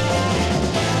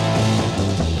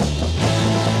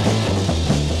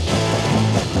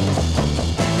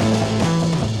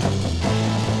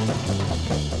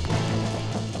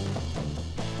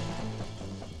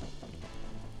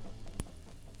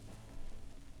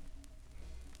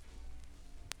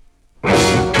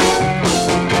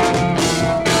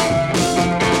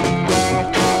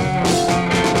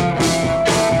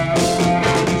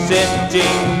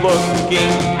 Sitting,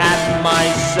 looking at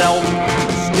myself,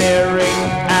 staring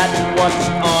at what's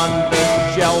on the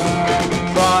shelf,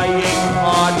 trying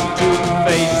hard to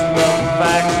face the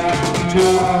fact,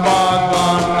 too far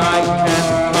gone I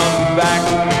can't come back.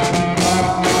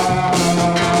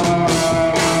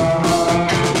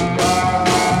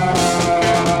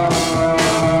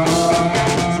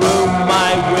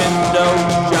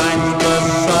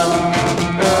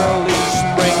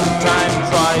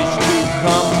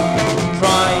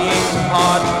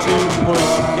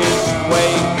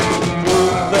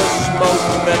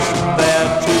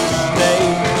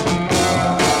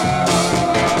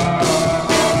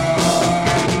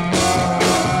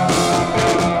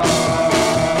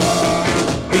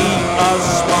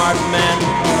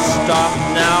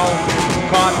 stop now,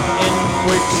 caught in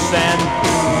quicksand.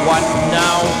 What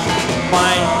now?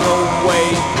 Find a way,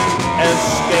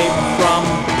 escape from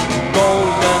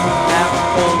golden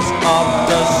apples of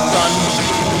the sun.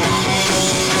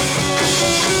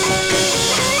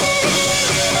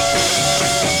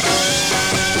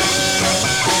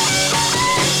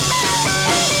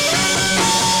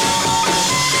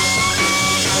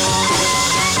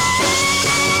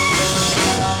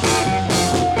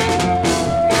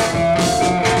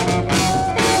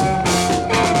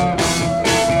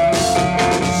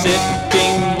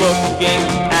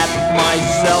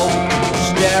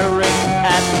 Staring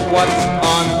at what's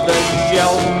on the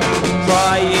shelf,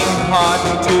 trying hard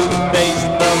to face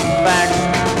the facts.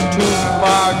 Too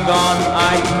far gone,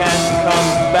 I can't come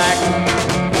back.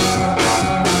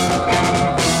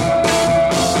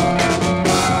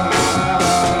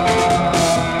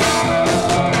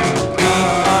 Be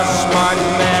a smart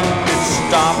man,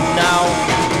 stop now.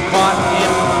 Caught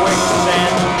in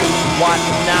quicksand, what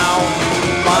now?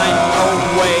 Find a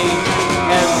way,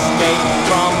 escape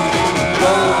from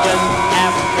golden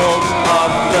apples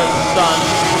of the sun.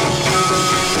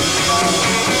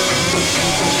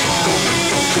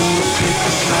 Don't pick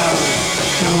the flowers.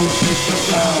 Don't pick the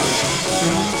flowers.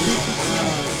 Don't pick the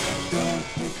flowers.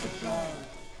 Don't pick the flowers.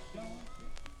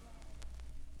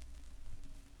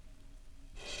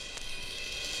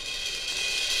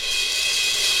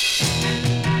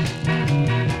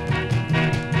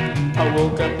 I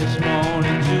woke up this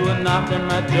morning to a knock on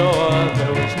my door.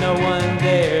 There was no one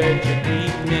there to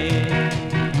greet me.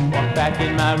 Walked back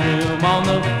in my room on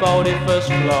the 41st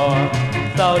floor.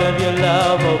 Thought of your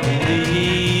love, oh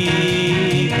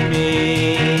believe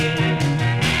me.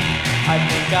 I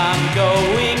think I'm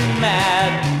going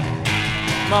mad.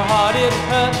 My heart, it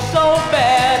hurts so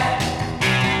bad.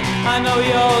 I know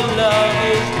your love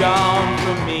is gone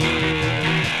from me.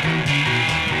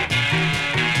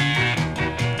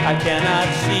 I cannot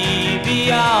see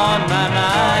beyond my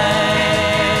mind.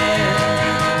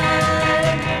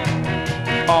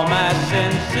 All my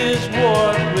senses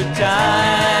warped with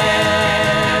time.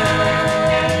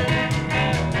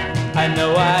 I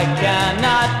know I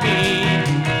cannot be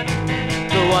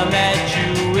the one that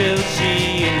you will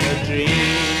see in your dreams.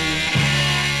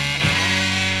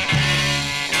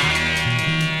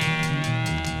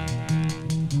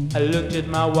 I looked at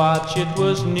my watch, it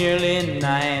was nearly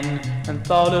 9, and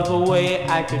thought of a way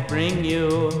I could bring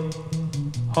you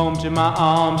home to my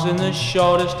arms in the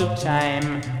shortest of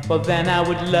time. For then I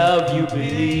would love you,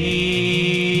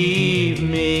 believe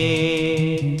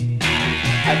me.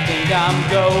 I think I'm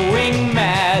going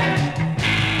mad.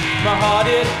 My heart,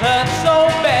 it hurts so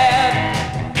bad.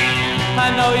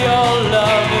 I know your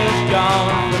love is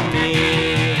gone from me.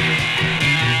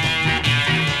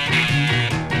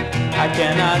 I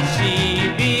cannot see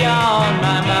beyond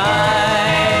my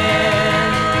mind.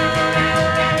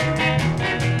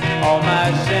 All my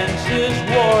senses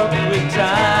warped with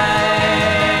time.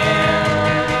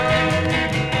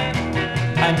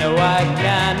 I know I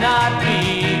cannot be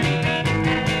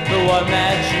the one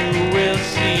that you will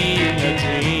see in your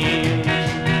dreams.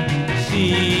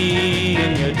 See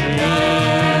in your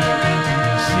dreams.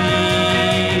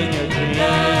 See in your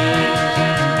dreams.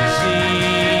 See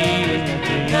in your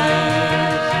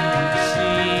dreams.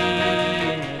 See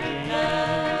in your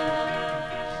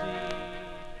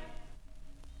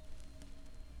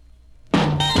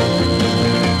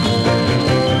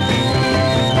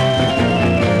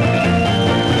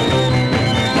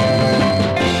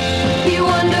You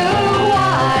wonder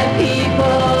why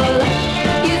people,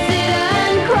 you see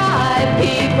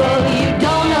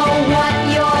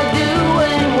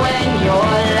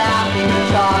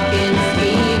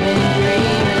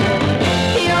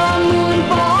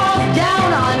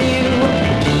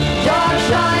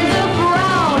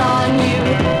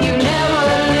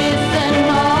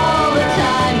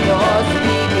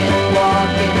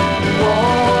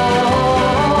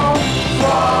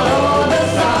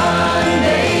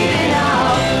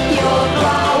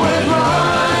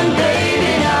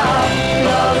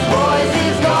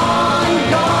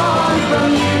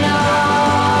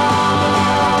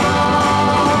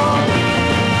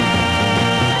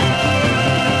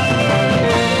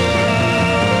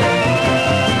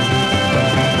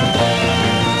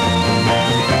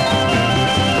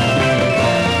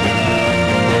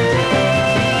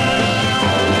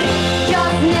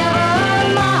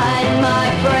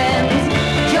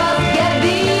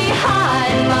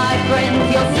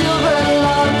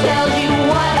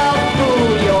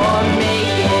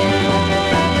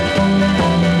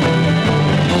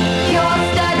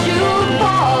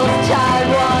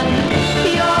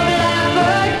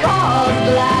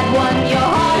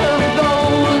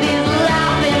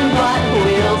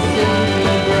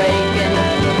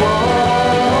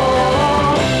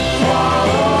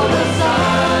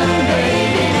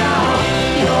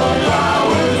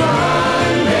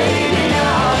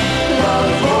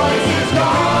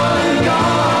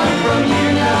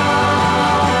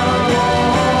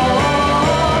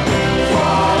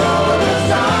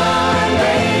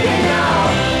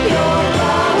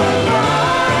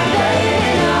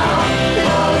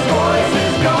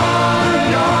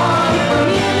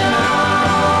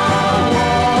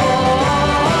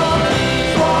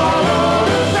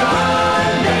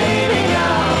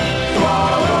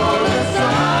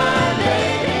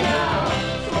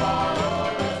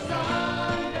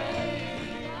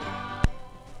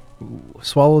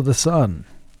Swallow the Sun.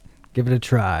 Give it a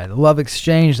try. The Love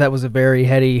Exchange, that was a very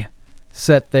heady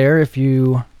set there, if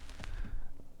you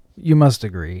must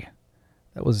agree.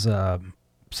 That was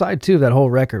side 2 of that whole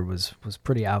record was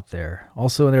pretty out there.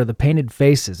 Also in there, The Painted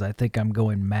Faces, I Think I'm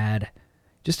Going Mad.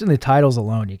 Just in the titles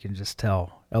alone, you can just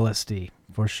tell. LSD,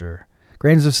 for sure.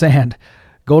 Grains of Sand,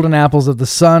 Golden Apples of the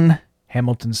Sun,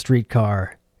 Hamilton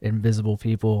Streetcar, Invisible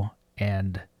People,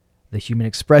 and The Human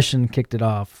Expression kicked it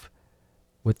off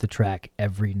with the track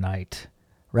Every Night.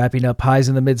 Wrapping up Highs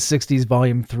in the Mid-60s,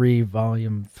 Volume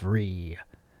 3.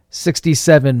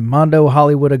 67, Mondo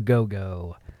Hollywood A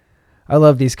Go-Go. I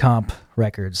love these comp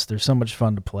records. They're so much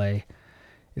fun to play.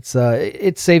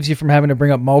 It saves you from having to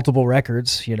bring up multiple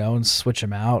records, and switch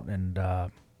them out, and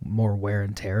more wear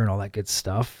and tear and all that good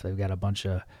stuff. They've got a bunch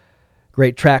of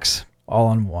great tracks all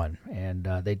on one, and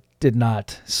they did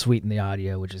not sweeten the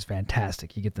audio, which is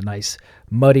fantastic. You get the nice,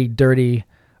 muddy, dirty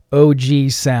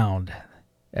OG sound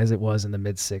as it was in the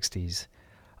mid-60s.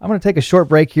 I'm going to take a short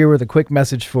break here with a quick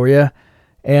message for you,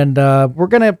 and I'm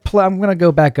going to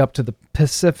go back up to the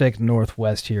Pacific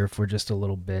Northwest here for just a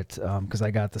little bit, because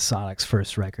I got the Sonics'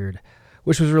 first record,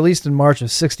 which was released in March of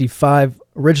 '65,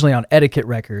 originally on Etiquette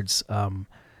Records.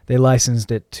 They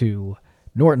licensed it to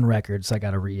Norton Records. I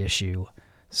got a reissue,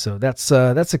 so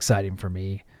that's exciting for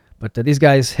me. But these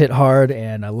guys hit hard,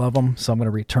 and I love them, so I'm going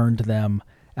to return to them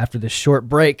after this short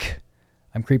break.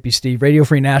 I'm Creepy Steve, Radio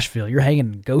Free Nashville. You're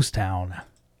hanging in Ghost Town.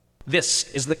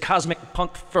 This is the Cosmic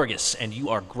Punk Fergus, and you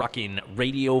are grokking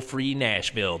Radio Free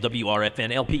Nashville,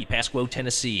 WRFN LP, Pasquo,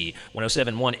 Tennessee,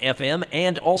 107.1 FM,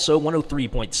 and also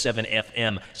 103.7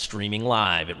 FM, streaming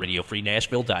live at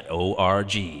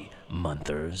radiofreenashville.org.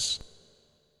 Monthers.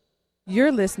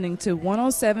 You're listening to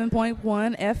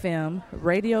 107.1 FM,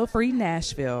 Radio Free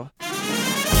Nashville.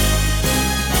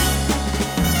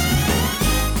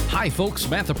 Hi folks,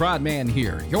 Matt the Prod Man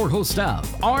here, your host of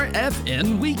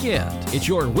RFN Weekend. It's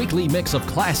your weekly mix of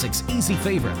classics, easy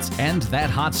favorites, and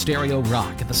that hot stereo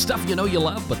rock. The stuff you know you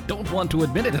love but don't want to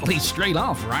admit it, at least straight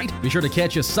off, right? Be sure to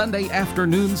catch us Sunday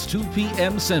afternoons, 2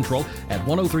 p.m. Central at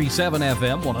 103.7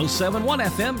 FM, 107.1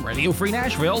 FM,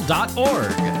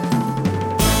 radiofreenashville.org.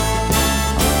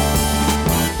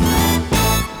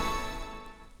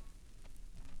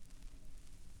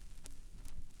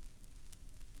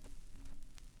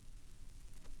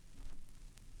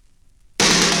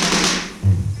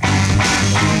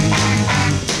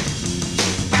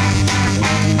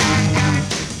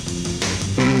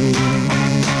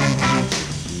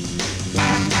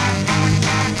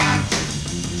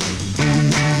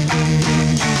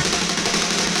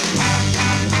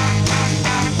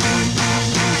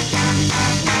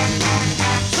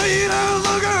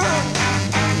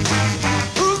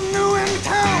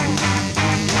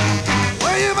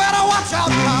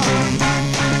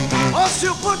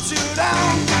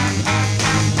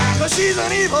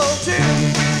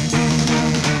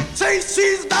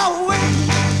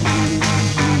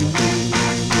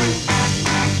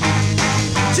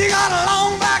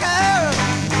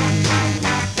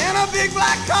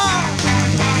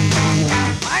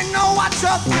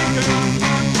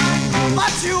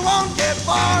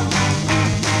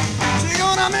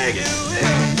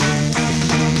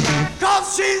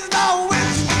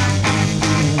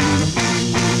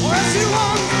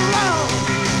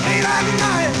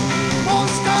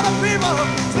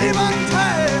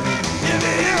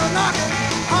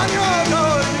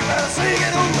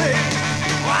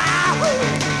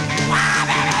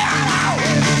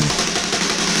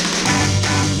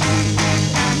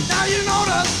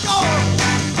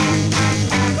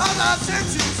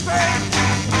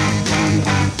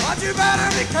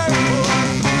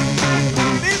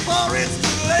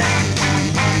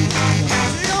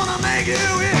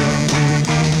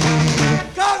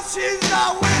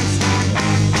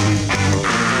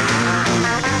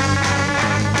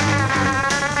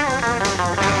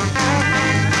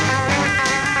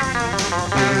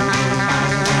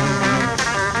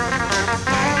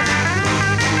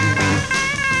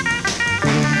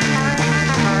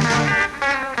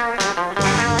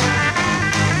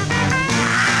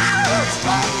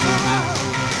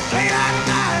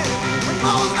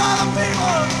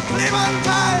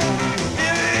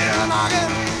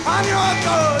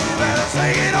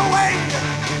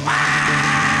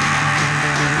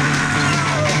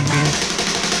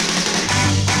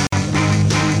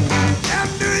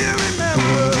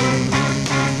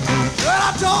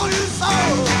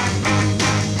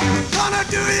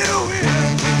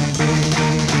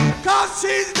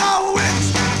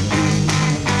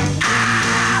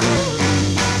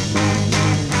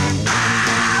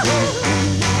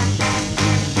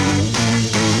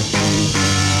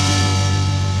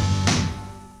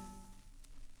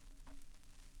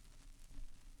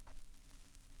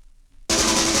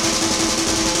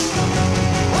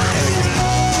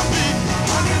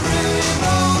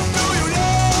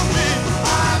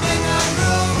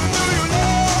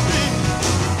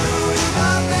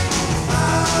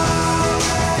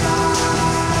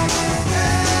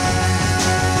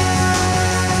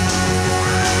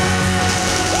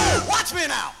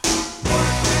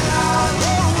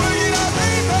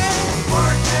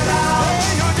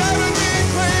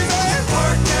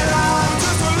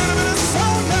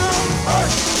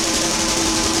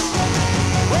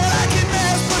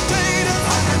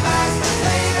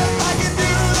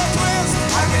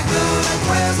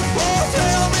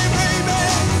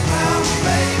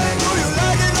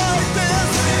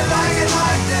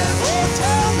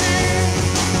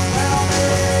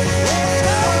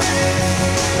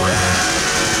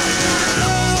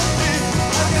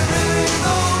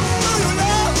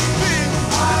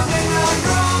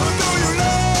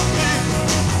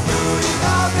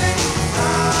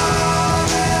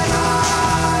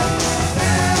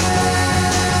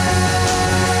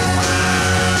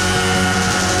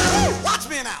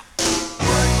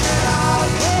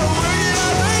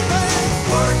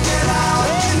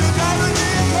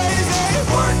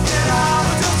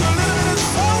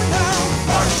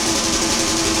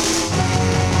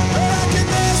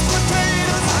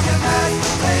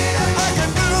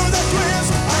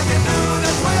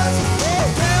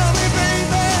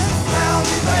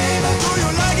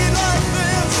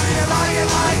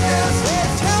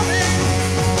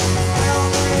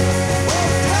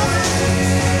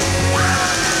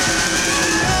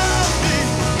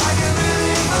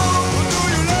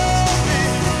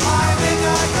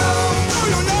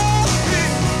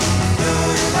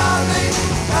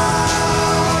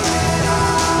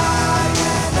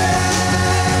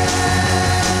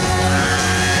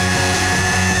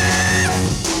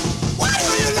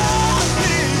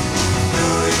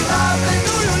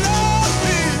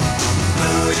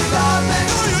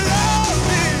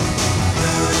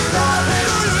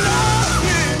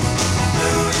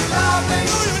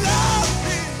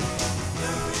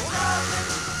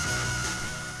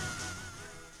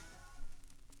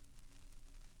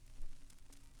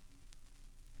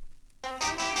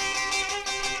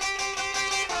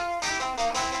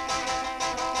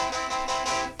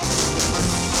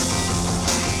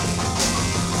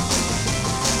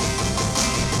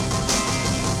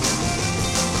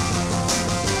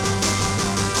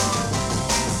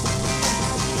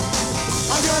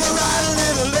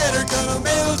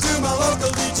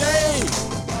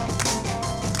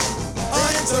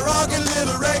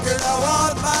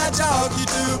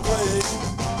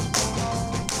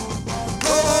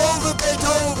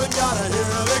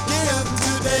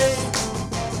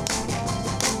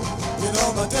 You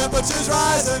know my temperature's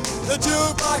rising, the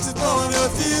jukebox is blowing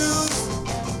a fuse.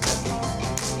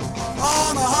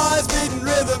 On my heart's beating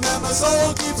rhythm and my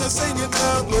soul keeps a singing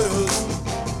the blues.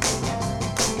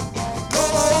 Roll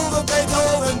over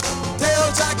Beethoven, tell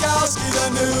Tchaikovsky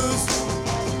the news.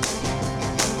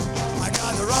 I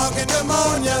got the rockin'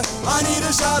 pneumonia, I need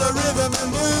a shot of rhythm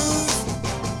and blues.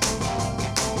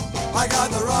 I got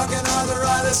the rockin'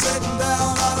 arthritis sitting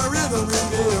down on a rhythm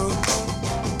review.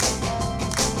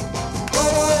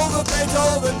 Roll over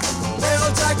Beethoven, tell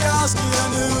Tchaikovsky the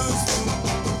news.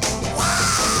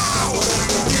 Wow! If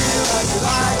you feel like you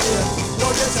like it, go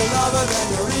get your lover, then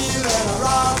you reel and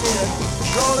rock it.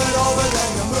 Roll it over, then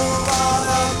you move on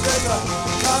up, take a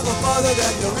couple further,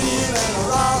 then you reel and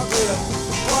rock it.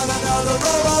 One another,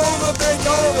 roll over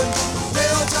Beethoven,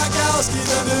 tell Tchaikovsky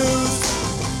the news.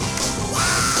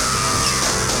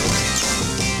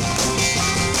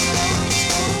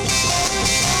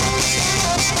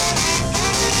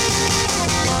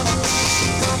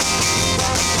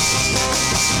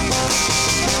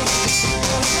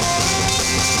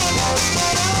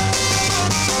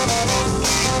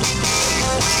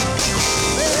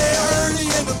 Early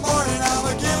in the morning, I'm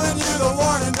giving you the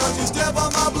warning. Don't you step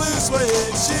on my blue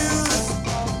suede shoes.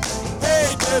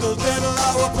 Hey, diddle, diddle,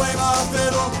 I will play my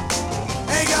fiddle.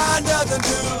 Ain't got nothing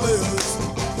to lose.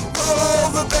 Roll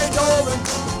over Beethoven,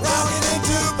 rocking in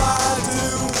 2x2.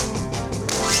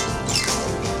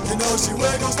 You know she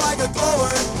wiggles like a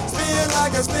thrower, spinning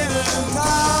like a spinning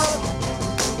top.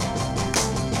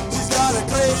 She's got a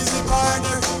crazy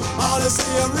partner, ought to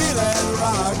see him reel and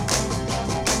rock.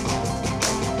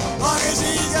 Long as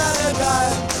she's got a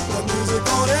dime, the music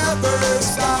won't ever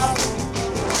stop.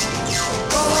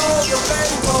 Roll over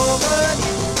Beethoven,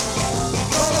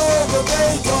 roll over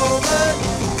Beethoven,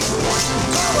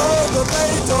 roll over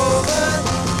Beethoven,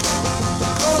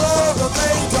 roll over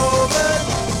Beethoven,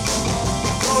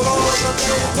 roll over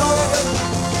Beethoven.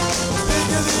 Think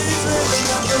of these rhythm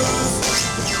and blues.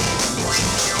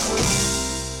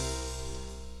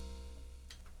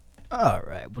 All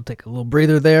right, we'll take a little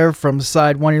breather there from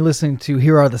side one. You're listening to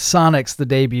Here Are the Sonics, the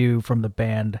debut from the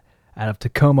band out of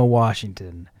Tacoma,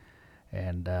 Washington.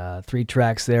 And 3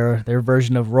 tracks there. Their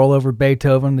version of Roll Over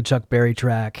Beethoven, the Chuck Berry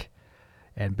track,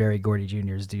 and Berry Gordy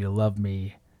Jr.'s Do You Love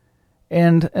Me?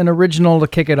 And an original to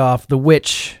kick it off, The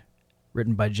Witch,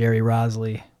 written by Jerry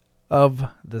Rosley of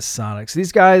the Sonics.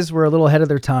 These guys were a little ahead of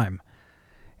their time,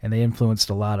 and they influenced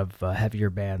a lot of heavier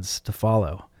bands to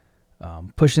follow.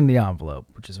 Pushing the envelope,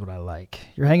 which is what I like.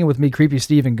 You're hanging with me, Creepy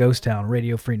Steve, in Ghost Town,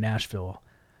 Radio Free Nashville.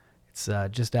 It's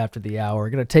just after the hour. We're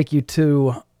going to take you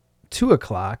to 2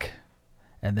 o'clock,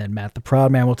 and then Matt the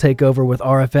Proud Man will take over with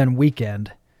RFN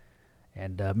Weekend.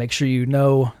 And make sure you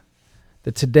know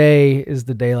that today is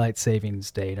the Daylight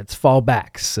Savings Day. It's fall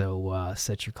back, so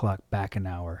set your clock back an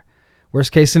hour.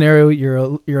 Worst case scenario,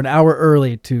 you're an hour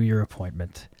early to your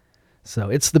appointment.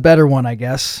 So it's the better one, I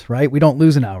guess, right? We don't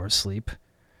lose an hour's sleep.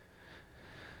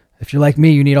 If you're like me,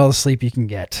 you need all the sleep you can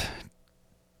get.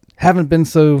 Haven't been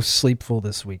so sleepful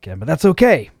this weekend, but that's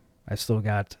okay. I still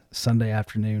got Sunday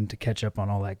afternoon to catch up on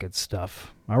all that good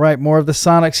stuff. All right, more of the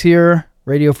Sonics here.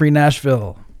 Radio Free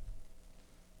Nashville.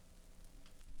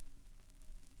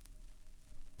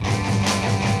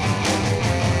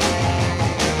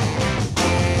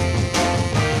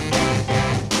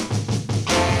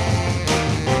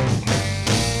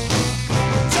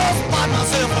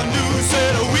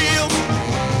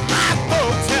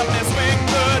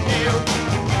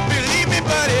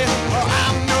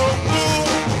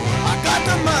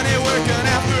 Working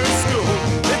after school,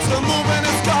 it's the moving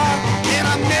and start, and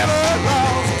I'm never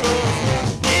lost.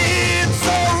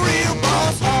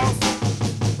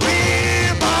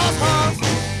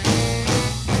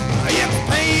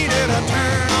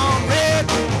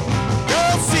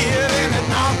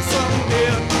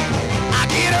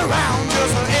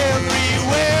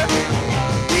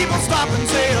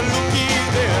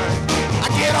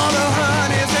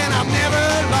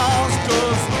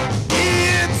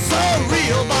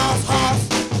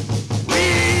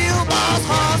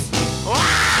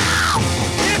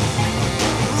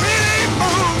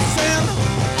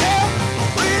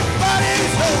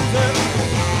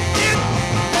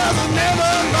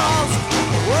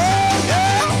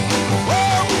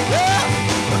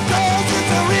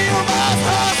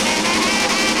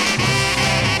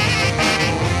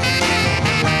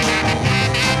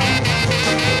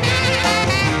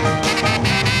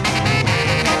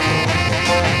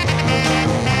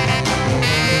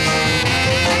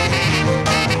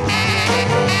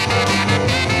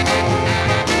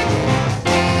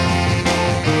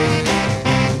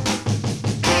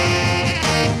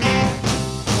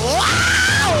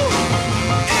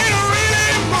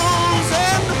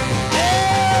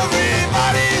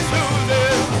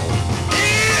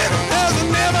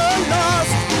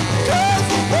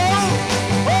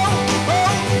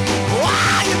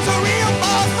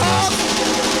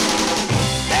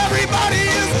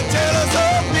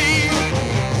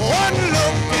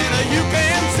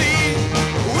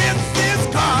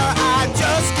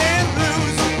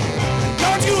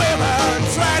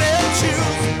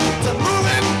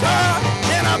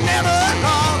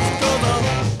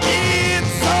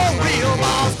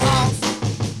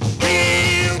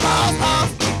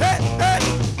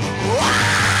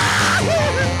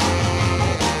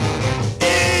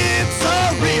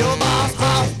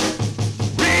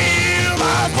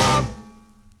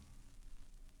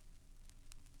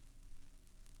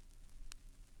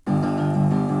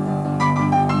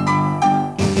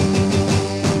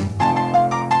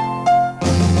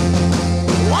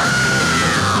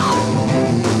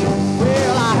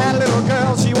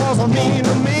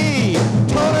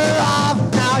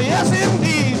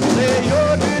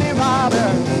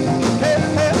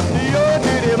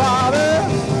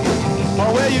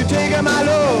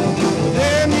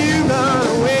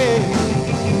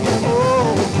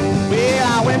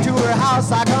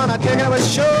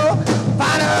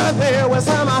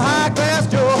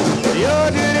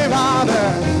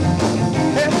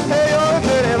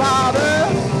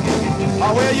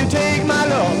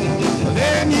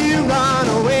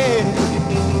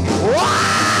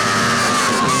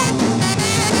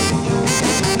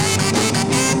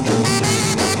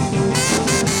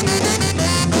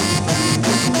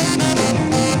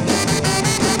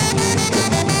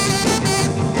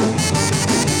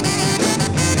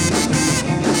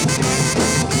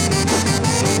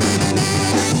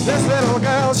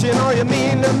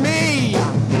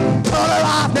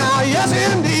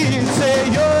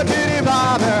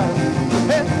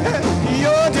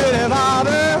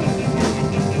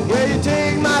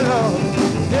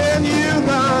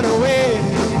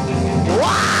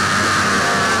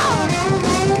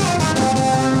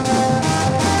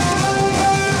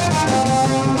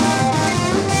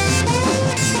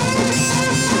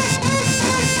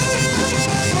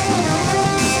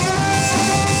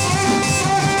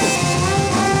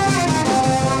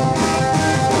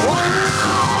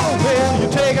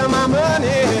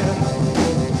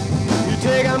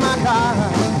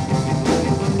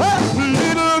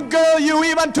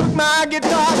 and took my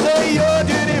guitar, say your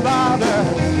dirty father,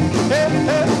 hey,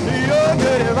 hey, your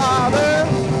dirty father.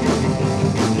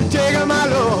 You take my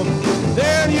love,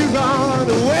 then you run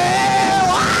away.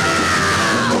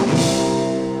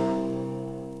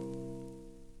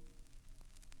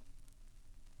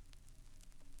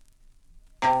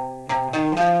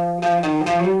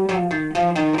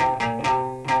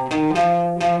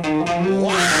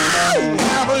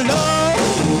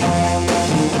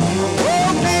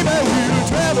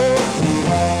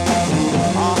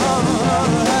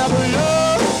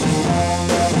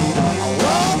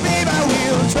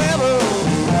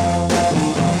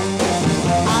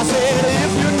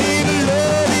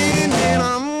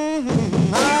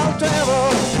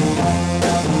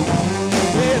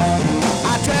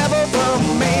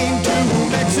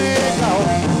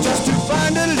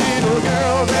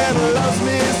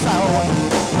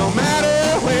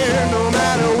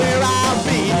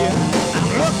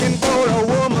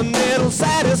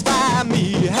 Satisfy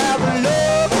me, have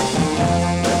love.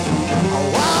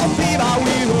 Wild babe, I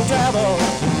will travel.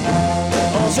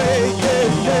 Oh, say yeah,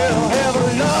 yeah, have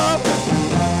love.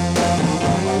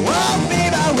 Wild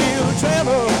babe, I will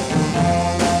travel.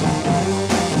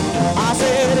 I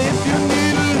said if you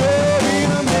need love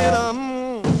in a minute,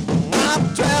 I'll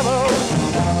travel.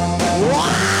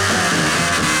 Wow.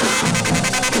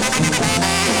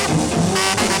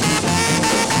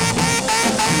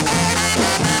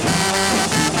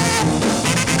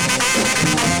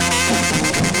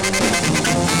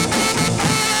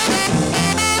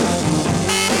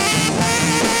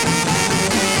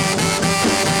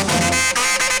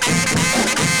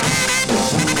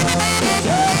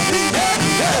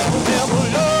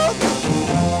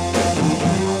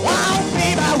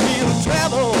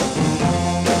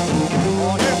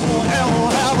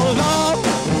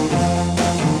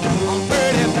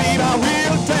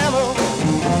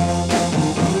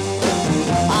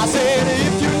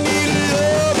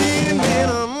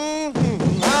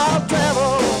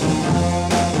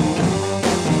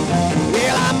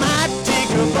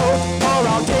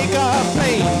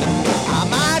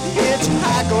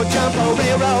 Jump a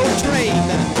railroad train.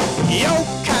 Your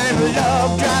kind of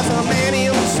love drives a man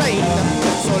insane.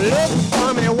 So look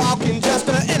for me walking just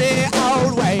any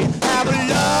old way. Have a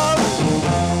love.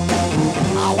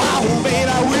 Oh, wow, babe,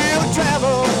 I will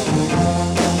travel.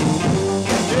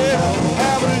 Yeah,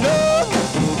 have a love.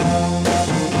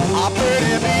 Oh,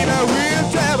 pretty babe, I will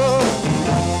travel.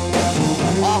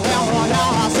 Oh,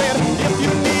 I said, if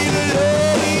you need a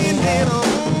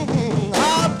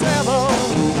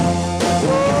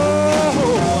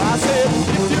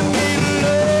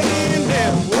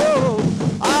love,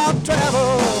 I'll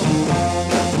travel.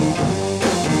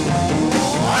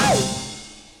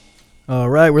 All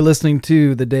right, we're listening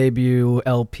to the debut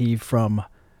LP from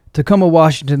Tacoma,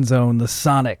 Washington's own The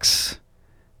Sonics.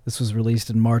 This was released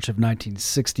in March of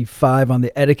 1965 on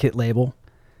the Etiquette label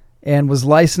and was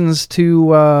licensed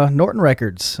to Norton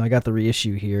Records. I got the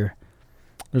reissue here.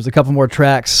 There's a couple more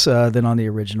tracks than on the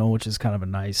original, which is kind of a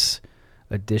nice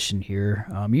addition here.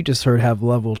 You just heard Have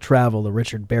Love Will Travel, the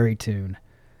Richard Berry tune.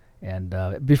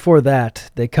 And before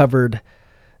that, they covered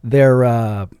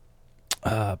their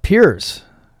peers,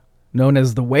 known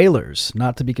as the Wailers,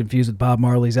 not to be confused with Bob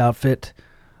Marley's outfit.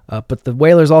 But the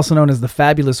Wailers, also known as the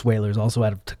Fabulous Wailers, also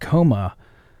out of Tacoma,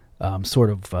 sort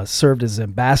of served as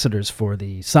ambassadors for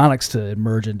the Sonics to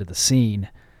emerge into the scene.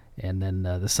 And then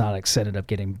the Sonics ended up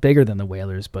getting bigger than the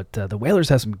Wailers. But the Wailers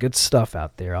have some good stuff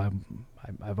out there.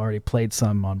 I've already played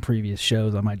some on previous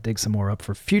shows. I might dig some more up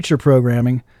for future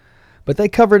programming. But they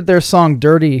covered their song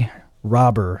Dirty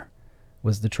Robber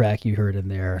was the track you heard in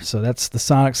there. So that's the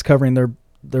Sonics covering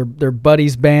their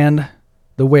buddies band,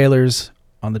 the Wailers,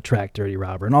 on the track Dirty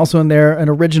Robber. And also in there, an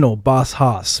original Boss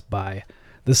Hoss by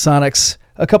the Sonics.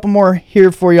 A couple more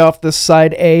here for you off this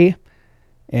side A.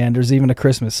 And there's even a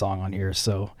Christmas song on here.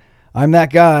 So I'm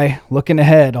that guy looking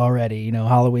ahead already. You know,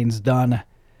 Halloween's done.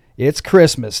 It's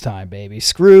Christmas time, baby.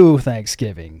 Screw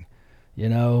Thanksgiving. You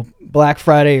know, Black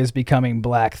Friday is becoming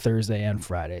Black Thursday and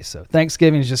Friday. So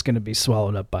Thanksgiving is just going to be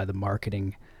swallowed up by the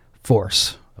marketing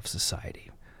force of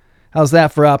society. How's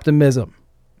that for optimism?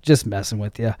 Just messing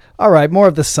with you. All right, more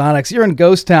of the Sonics. You're in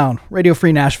Ghost Town, Radio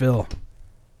Free Nashville.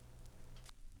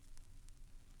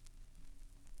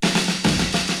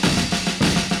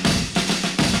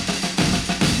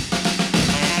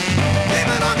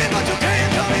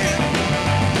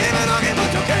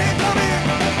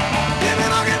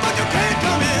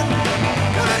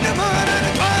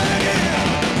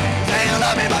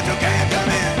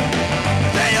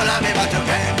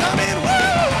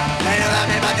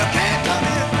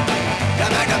 Come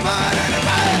back to mine and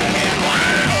try it again.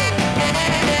 Wow!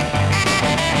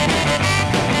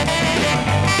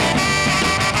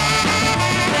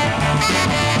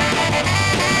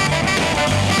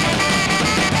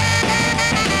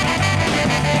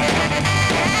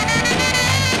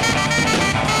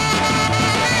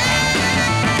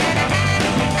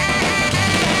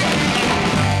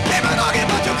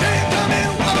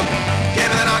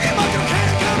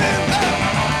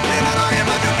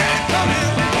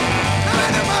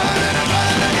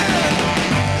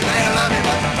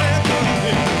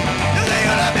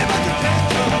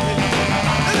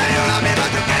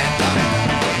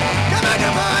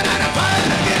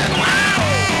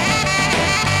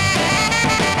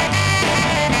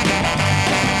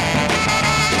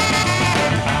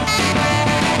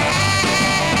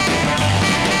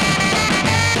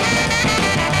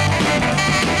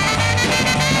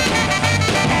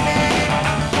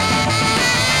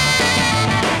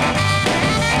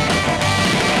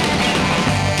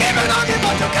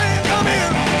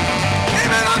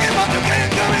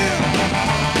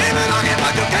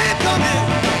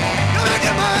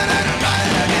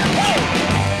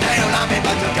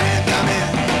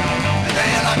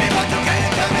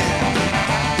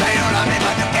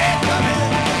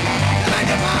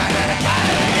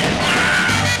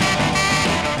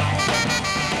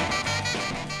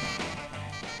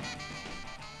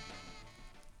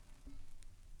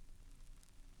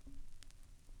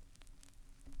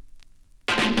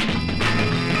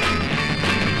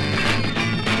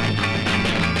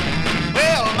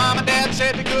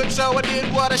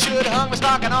 thought I should hung my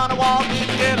stocking on the wall,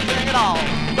 didn't get a thing at all.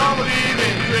 Don't believe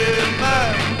in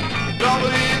Christmas, don't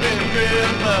believe in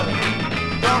Christmas,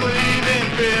 don't believe in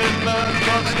Christmas,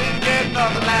 'cause I didn't get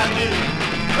nothing last year.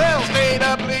 Well, stayed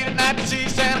up late at night to see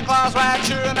Santa Claus ride,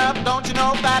 sure enough, don't you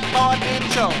know that boy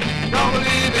didn't show. Don't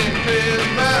believe in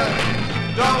Christmas,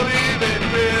 don't believe in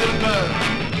Christmas,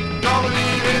 don't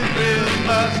believe in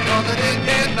Christmas, 'cause I didn't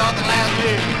get nothing last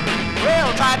year.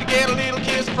 Well, tried to get a little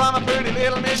kiss from a pretty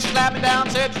little miss. She slapped me down,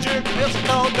 said your jerk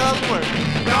mistletoe doesn't work.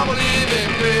 Don't believe in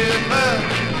Christmas,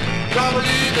 don't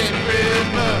believe in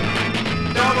Christmas,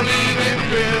 don't believe in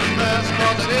Christmas,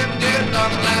 'cause I didn't get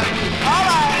nothing last year. All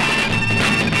right.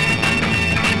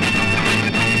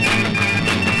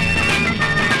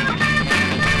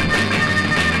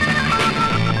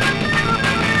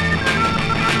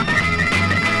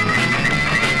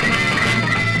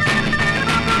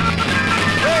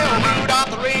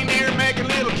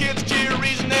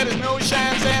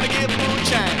 Shine, Santa give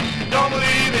moonshine. Don't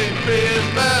believe in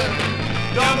Christmas,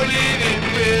 don't believe in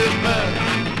Christmas,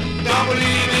 don't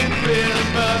believe in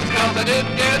Christmas, 'cause I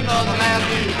didn't get nothing last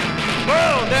year.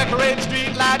 Well, decorate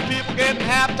street light, people getting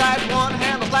half tight, one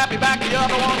hand will slap you back, the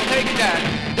other one will take you down.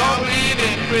 Don't believe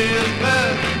in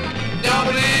Christmas, don't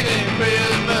believe in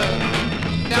Christmas,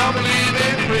 don't believe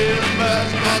in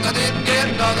Christmas, 'cause I didn't get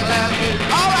nothing last year.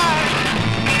 All right.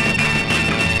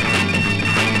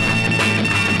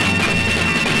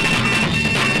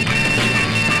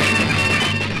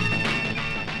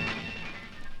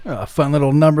 A fun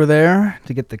little number there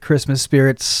to get the Christmas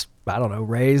spirits, I don't know,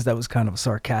 raised. That was kind of a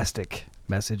sarcastic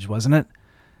message, wasn't it?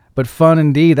 But fun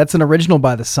indeed. That's an original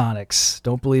by the Sonics.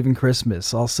 Don't Believe in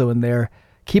Christmas. Also in there,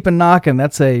 Keep a Knockin'.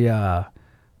 That's a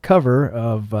cover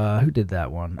of, who did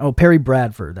that one? Oh, Perry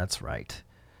Bradford. That's right.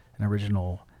 An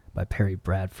original by Perry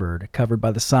Bradford, covered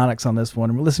by the Sonics on this one.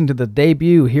 And we're listening to the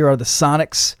debut. Here are the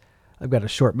Sonics. I've got a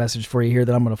short message for you here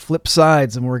that I'm going to flip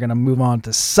sides, and we're going to move on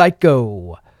to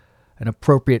Psycho. An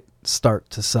appropriate start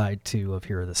to side 2 of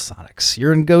Here Are the Sonics.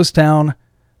 You're in Ghost Town,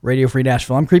 Radio Free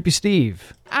Nashville. I'm Creepy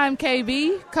Steve. I'm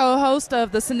KB, co-host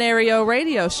of the Scenario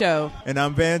Radio Show. And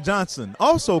I'm Van Johnson,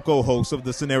 also co-host of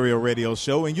the Scenario Radio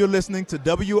Show, and you're listening to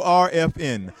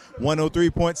WRFN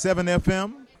 103.7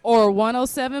 FM. Or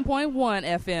 107.1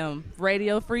 FM,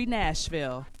 Radio Free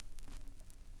Nashville.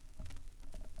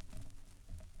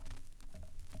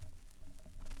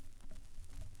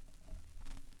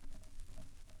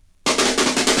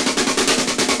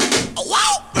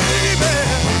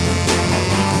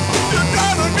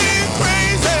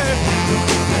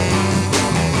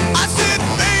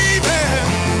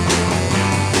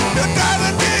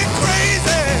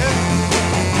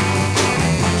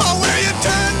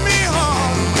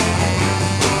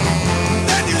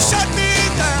 Shut me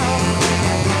down.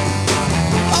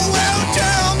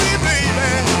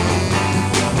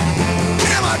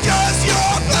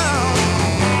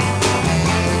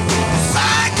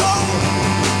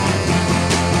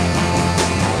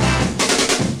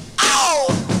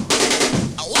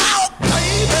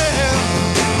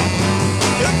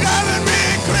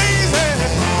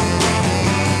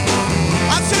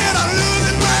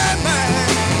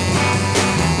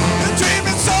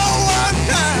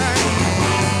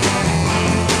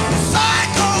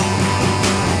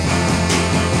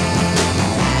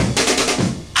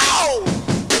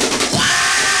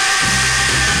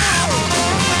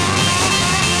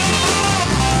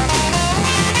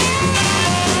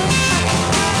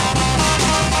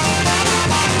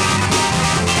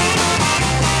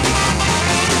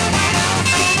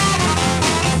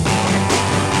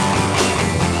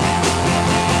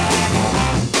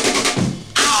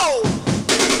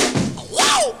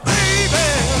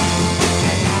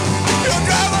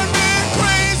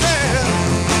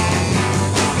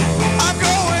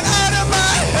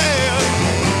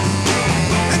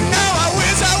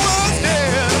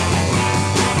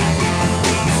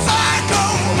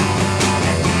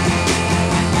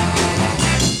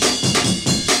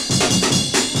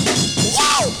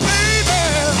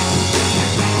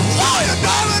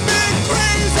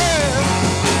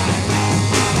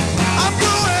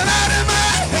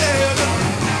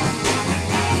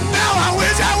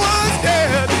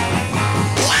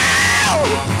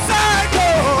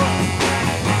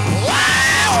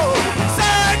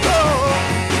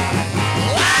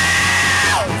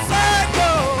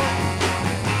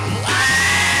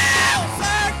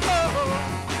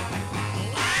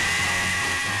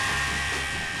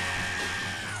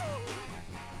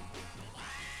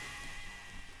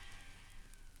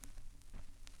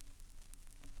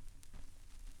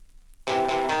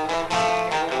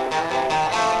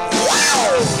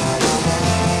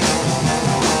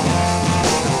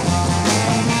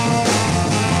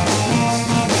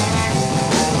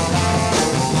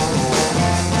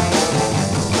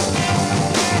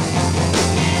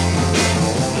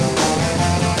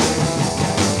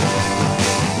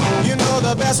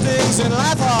 best things in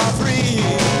life are free,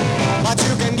 but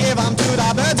you can give them to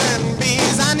the birds and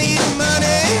bees. I need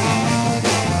money,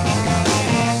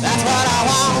 that's what I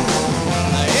want,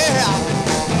 yeah,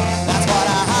 that's what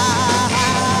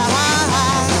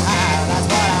that's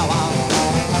what I want.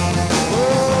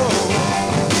 Oh,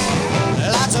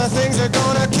 lots of things are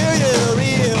gonna kill you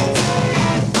real,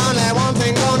 only one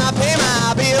thing gonna pay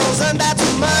my bills, and that's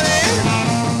money.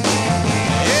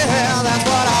 Yeah, that's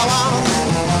what I want.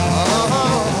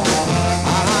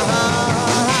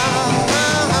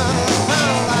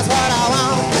 That's what I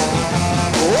want.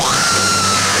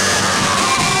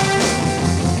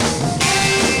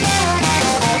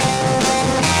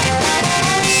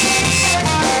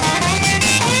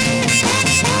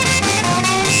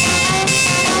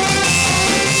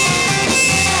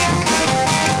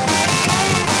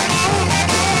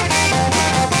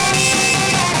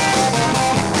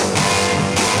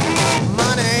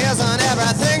 Money isn't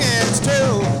everything, it's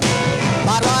true,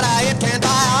 but what I can't buy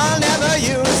I'll never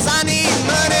use. I need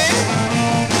money,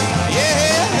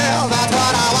 yeah, that's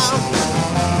what I want.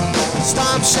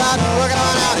 Stomp shot, working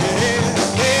on out here,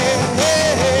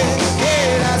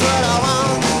 that's what I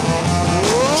want.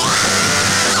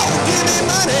 Wow, give me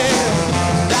money,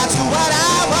 that's what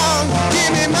I want.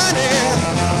 Give me money,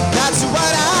 that's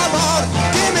what I want.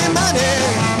 Give me money,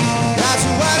 that's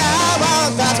what I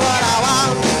want. That's what I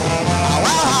want.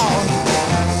 Wow,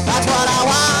 that's what I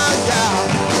want, yeah.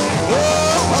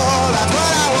 Oh, that's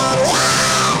what I want.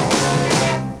 Wow.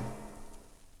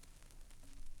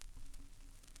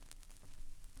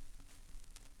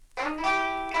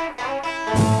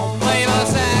 Play my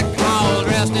sack, all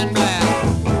dressed in black,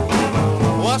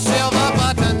 with silver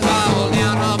buttons all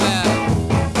down her back.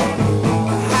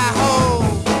 Hi-ho,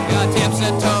 got tips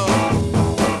and toe.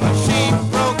 She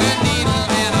broke a needle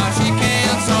and she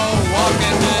can't sew.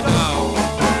 Walking the dog.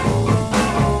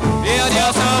 Yeah,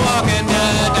 just a walking the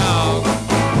dog.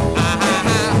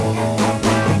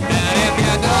 And if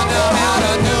you don't know how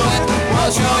to do it,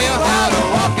 we'll show you how to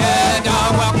walk a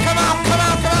dog. Well, come on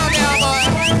now, boy.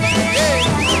 Yeah.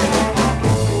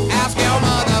 Ask your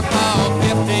mother for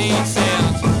 15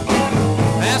 cents.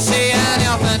 And see an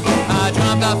elephant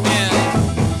jump the fence.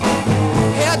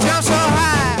 He'll jump so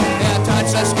high, he'll touch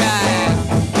the sky.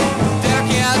 They'll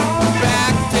get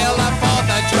back till the 4th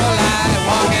of July.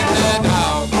 Walking the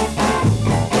dog.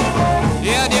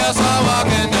 Yeah, just a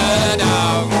walking the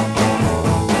dog.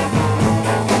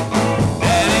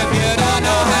 And if you don't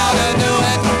know how to do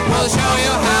it, we'll show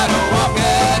you how to walk a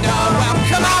dog. Well,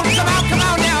 come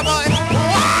on now, boy.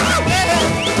 Wow, yeah.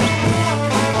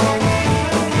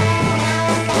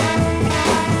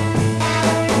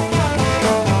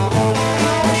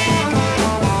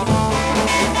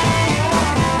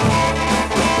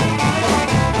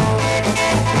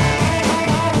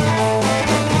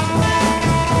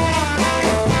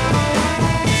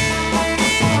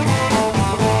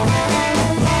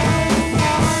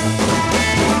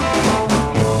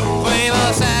 Queen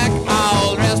of sack,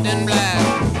 all dressed in black,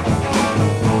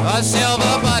 a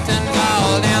silver button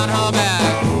all down her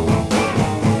back.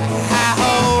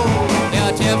 Hi-ho,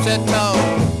 their tips and toe.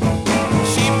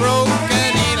 She broke a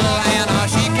needle and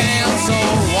she can't sew.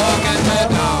 Walking the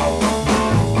dog.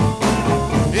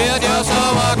 Yeah, just a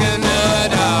walking the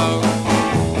dog.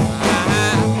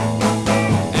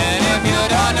 And if you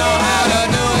don't know how to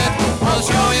do it, we'll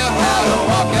show you how to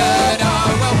walk a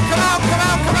dog. Well, come on.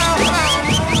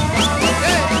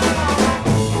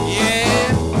 Yeah.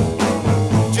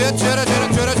 Chitter,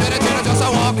 just a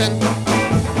walking.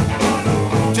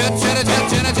 Chitter,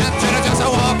 just a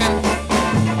walking.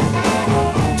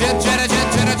 Chitter,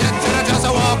 just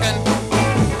a walking.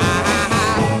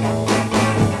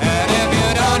 And if you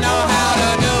don't know how to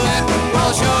do it,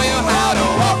 we'll show you how to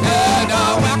walk a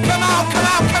dog. Well, come on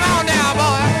now,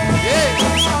 boy. Yeah.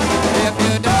 If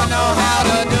you don't know how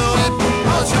to do it,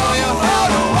 we'll show you how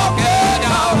to walk a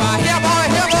dog. Here, boy.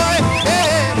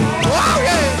 Yeah. Wow,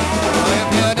 yeah. If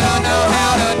you don't know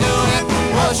how to do it,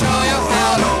 we'll show you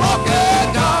how to walk a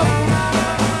dog.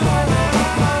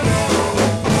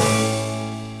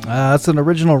 That's an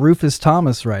original Rufus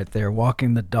Thomas right there,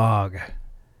 Walking the Dog,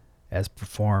 as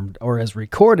performed, or as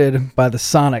recorded by the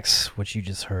Sonics, which you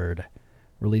just heard.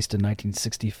 Released in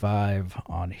 1965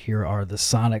 on Here Are the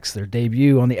Sonics, their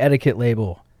debut on the Etiquette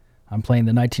label. I'm playing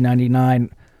the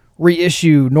 1999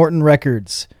 reissue, Norton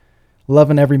Records.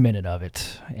 Loving every minute of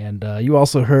it. And you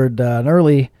also heard an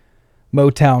early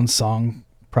Motown song,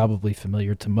 probably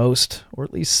familiar to most, or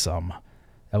at least some.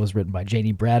 That was written by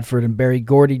Janie Bradford and Berry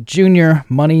Gordy Jr.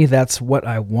 Money, That's What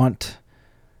I Want.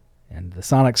 And the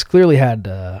Sonics clearly had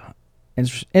an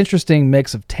interesting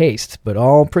mix of taste, but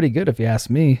all pretty good if you ask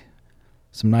me.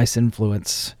 some nice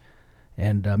influence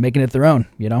and making it their own,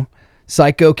 you know.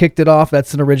 Psycho kicked it off.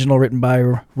 That's an original written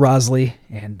by Rosley.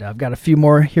 And I've got a few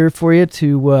more here for you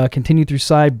to continue through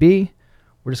side B.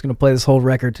 We're just going to play this whole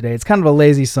record today. It's kind of a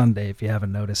lazy Sunday if you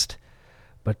haven't noticed.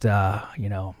 But, you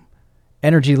know,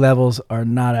 energy levels are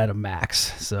not at a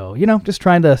max. So, you know, just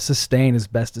trying to sustain as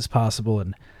best as possible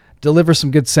and deliver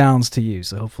some good sounds to you.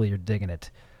 So hopefully you're digging it.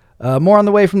 More on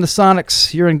the way from the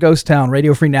Sonics. You're in Ghost Town,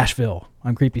 Radio Free Nashville.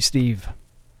 I'm Creepy Steve.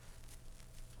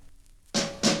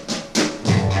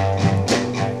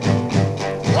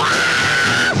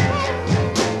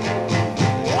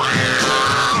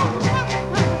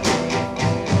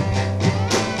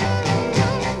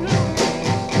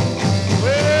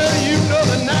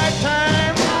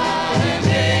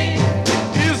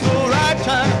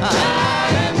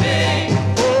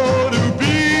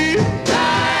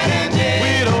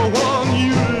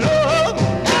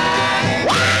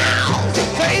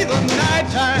 Say the night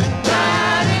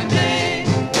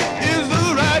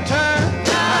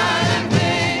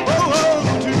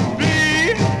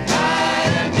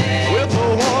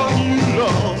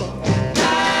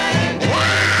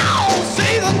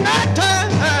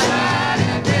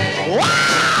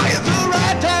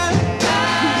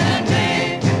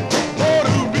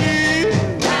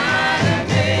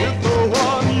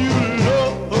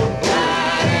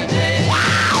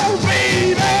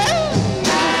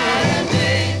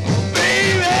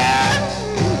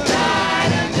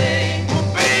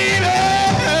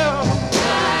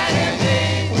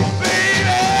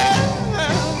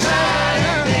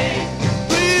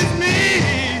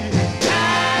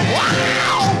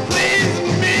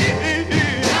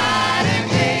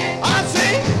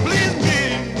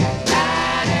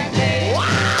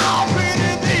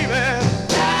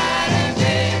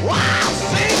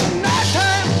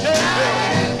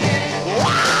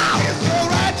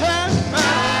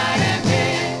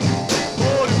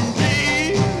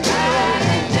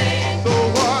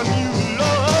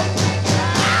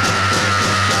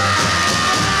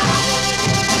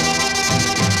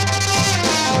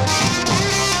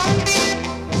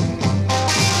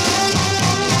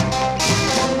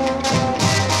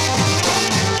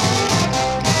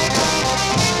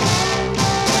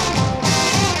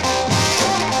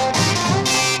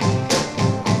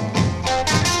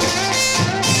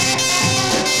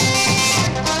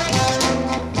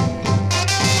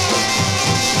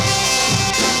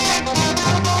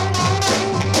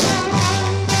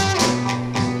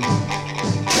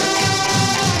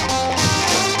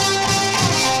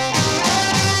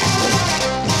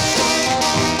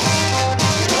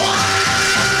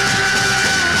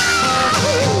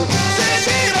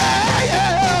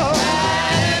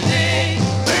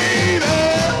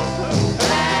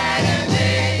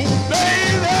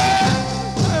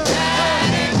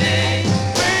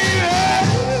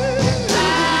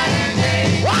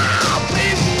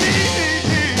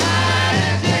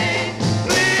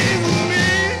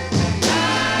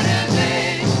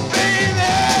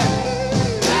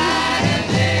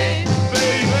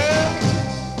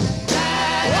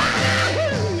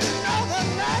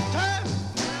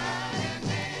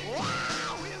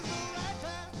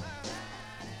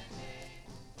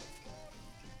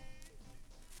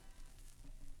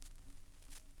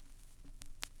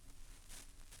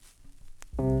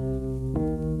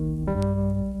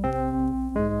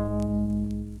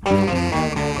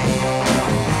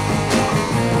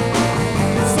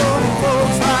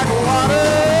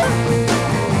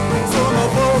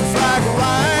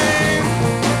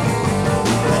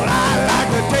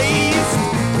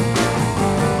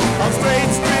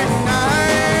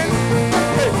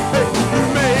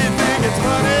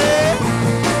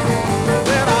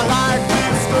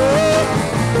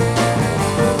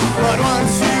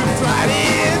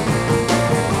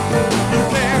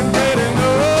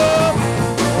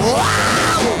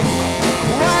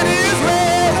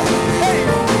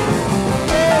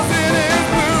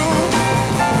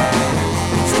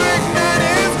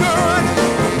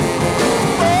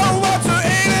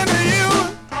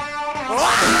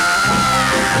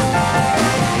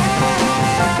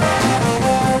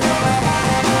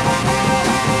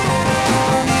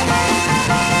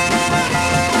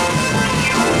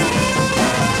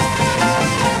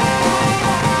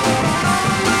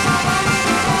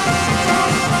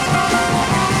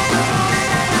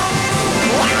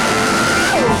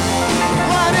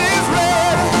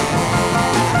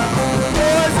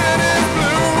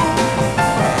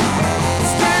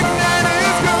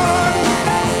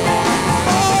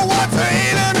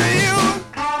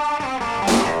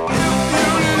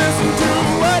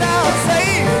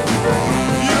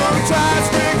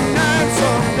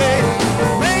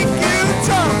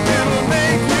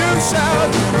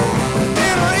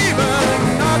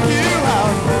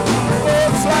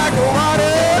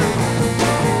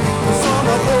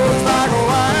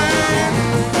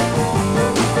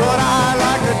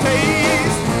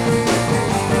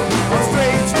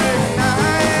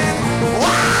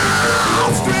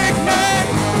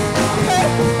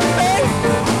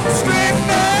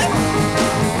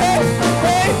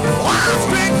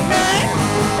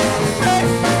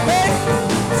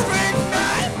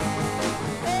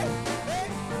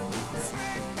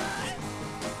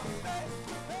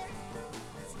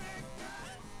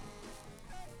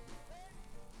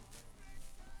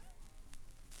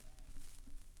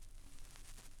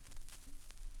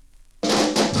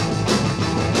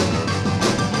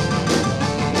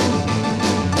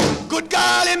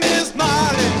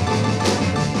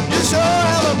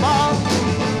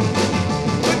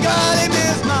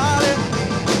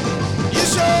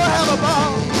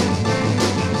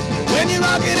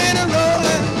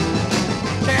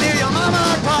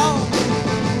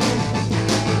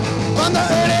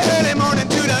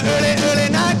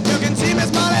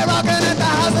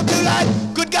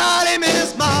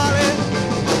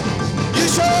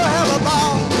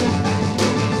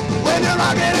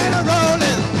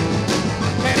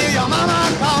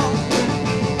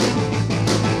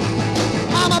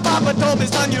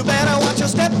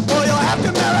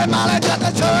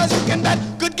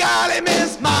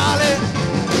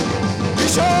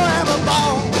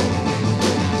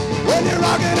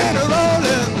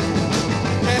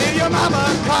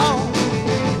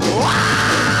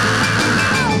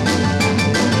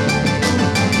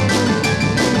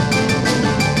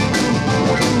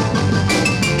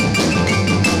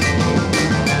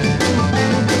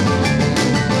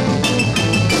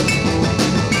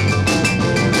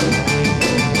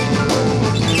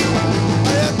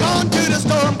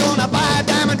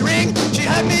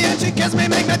Dance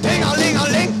me, make me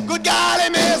ting-a-ling-a-ling. Good golly,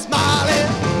 Miss Molly,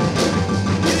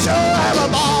 you sure have a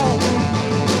ball.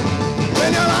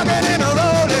 When you're rocking and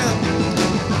rolling,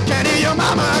 can't hear your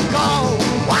mama call.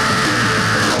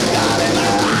 Wow, golly,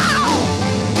 wow,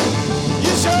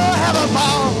 you sure have a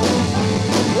ball.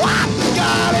 What,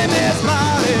 golly, Miss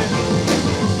Molly,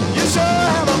 you sure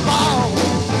have a ball.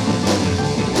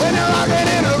 When you're rocking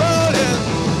and rolling,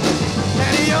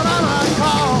 can't hear your mama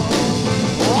call.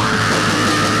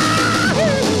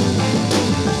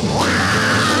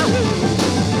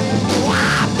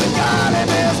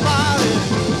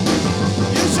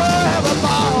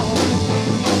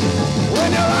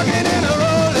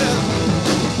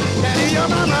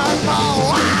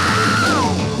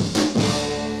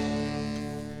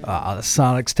 The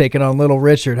Sonics taking on Little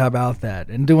Richard. How about that?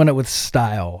 And doing it with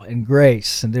style and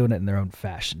grace and doing it in their own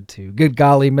fashion, too. Good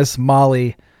golly, Miss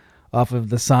Molly, off of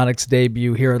the Sonics'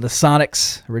 debut. Here are the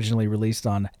Sonics, originally released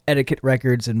on Etiquette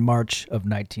Records in March of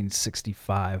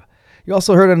 1965. You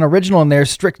also heard an original in there,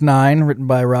 Strychnine, written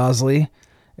by Rosley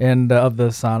and of the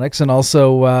Sonics, and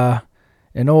also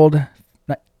an old,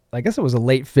 I guess it was a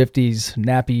late 50s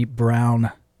Nappy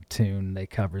Brown tune they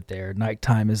covered there.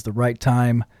 Nighttime is the Right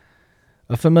Time.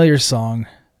 A familiar song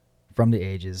from the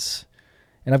ages.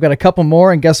 And I've got a couple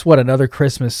more, and guess what? Another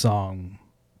Christmas song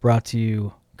brought to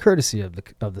you courtesy of the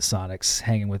Sonics,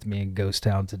 hanging with me in Ghost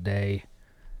Town today.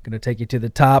 Going to take you to the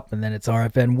top, and then it's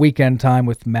RFN Weekend Time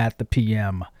with Matt the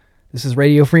PM. This is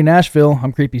Radio Free Nashville.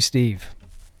 I'm Creepy Steve.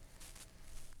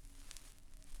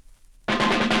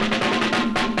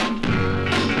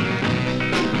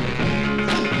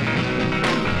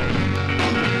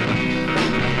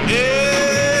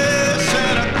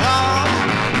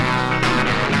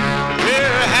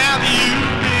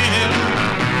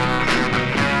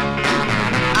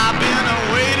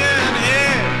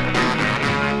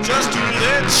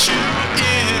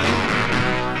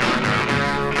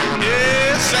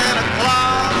 Santa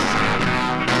Claus,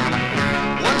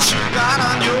 what you got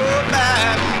on your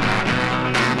back?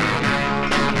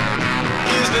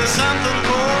 Is there something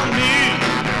for me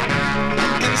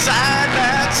inside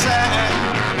that sack?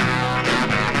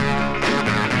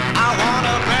 I want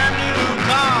a brand new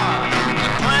car, a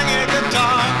twangy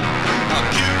guitar, a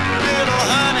cute little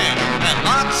honey, and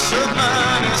lots of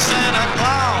money. Santa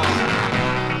Claus,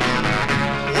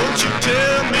 won't you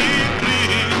tell me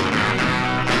please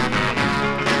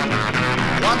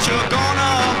what you're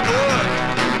gonna put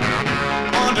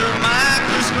under my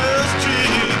Christmas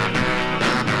tree?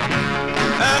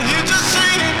 And he just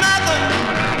saying nothing,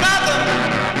 nothing,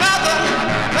 nothing,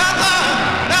 nothing,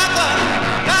 nothing,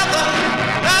 nothing,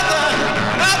 nothing,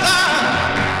 nothing.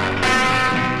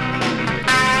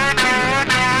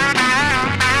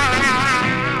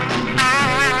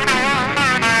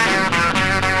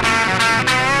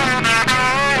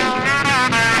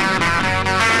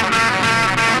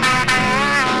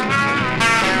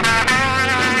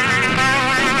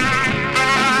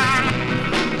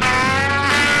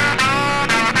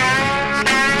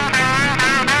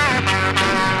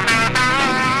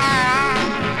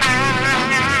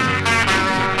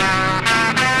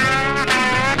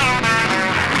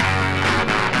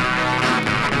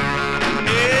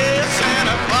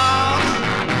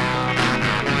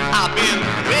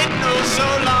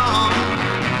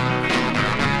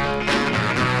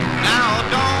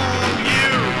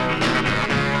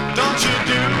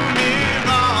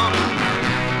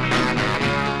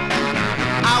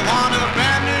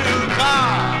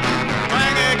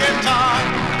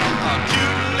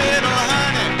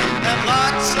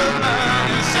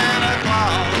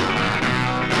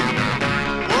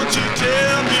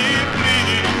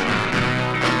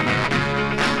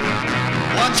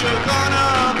 You're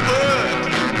gonna put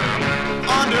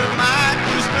under my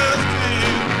Christmas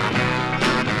tree.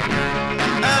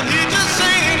 And he just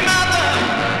saying nothing,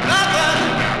 nothing,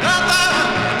 nothing,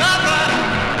 nothing,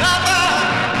 nothing,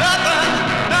 nothing,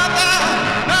 nothing,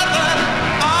 nothing.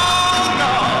 Oh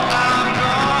no, I'm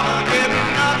gonna get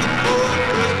nothing for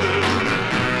Christmas.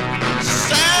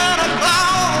 Santa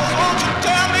Claus, won't you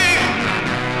tell me,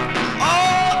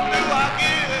 oh, do I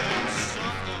get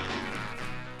something?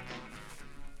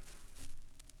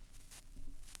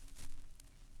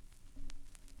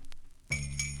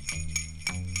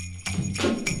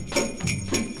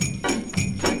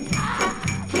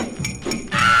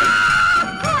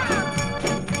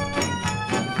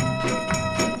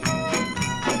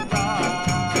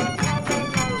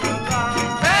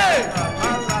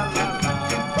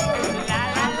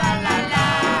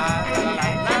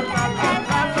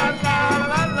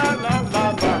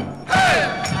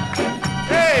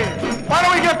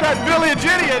 That village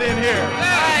idiot in here.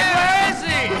 Hey, where is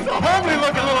he? homely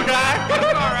looking little guy. That's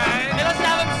all right. Hey, let's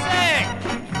have him sing.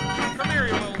 Come here,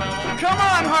 you little devil. Come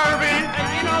on, Harvey.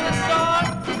 Hey, you know this song?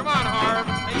 Come on, Harv.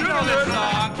 Hey, you know this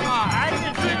song. Come on. I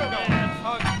can sing this.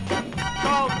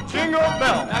 Called Jingle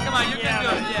Bell. Now, come on, you can do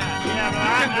it. Yeah. Yeah, but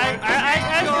I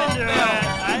can do it.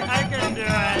 I can do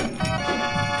it.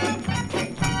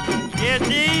 It's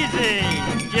easy.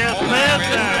 Just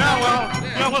listen. Yeah,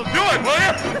 well, do it, will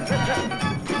you?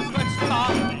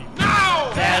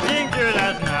 Dashing through the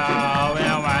snow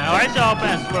in one horse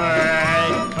open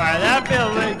sleigh, by the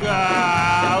building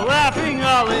girl, laughing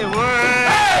all the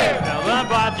way. Children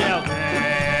bought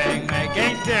children,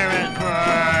 making spirits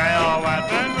bright. Oh, what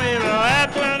fun we will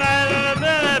have tonight and a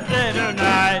minute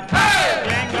tonight.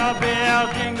 Jingle bells,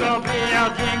 jingle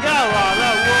bells, jingle all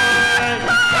the way.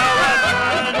 Oh, what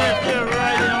fun it is to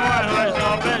ride in one horse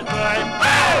open sleigh.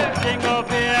 Jingle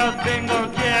bells, jingle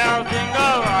bells,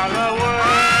 jingle all the way.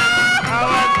 Oh,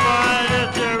 what fun it is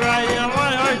to ride in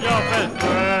one horse open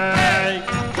sleigh.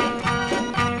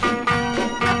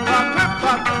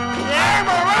 Yeah, I'm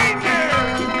a reindeer.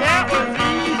 That was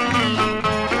easy.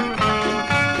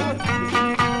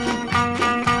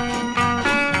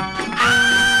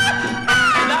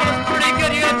 That was pretty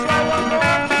good. You gonna try one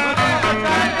more?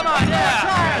 Come on,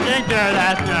 yeah. Think through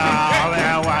that snow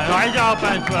in one horse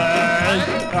open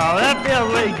sleigh. Oh, that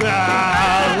Billy girl,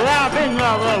 laughing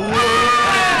all the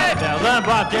way. Children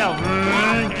bought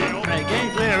children,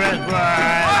 making spirits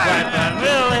bright. But then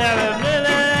we'll have a minute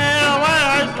in one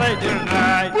horse sleigh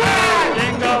tonight.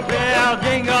 Jingle bell,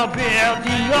 jingle bell,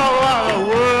 jingle all the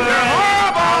way.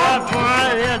 Oh, what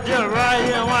fun it is to ride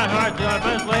in one horse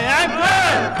open sleigh. I'm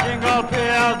good. Jingle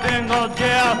bell, jingle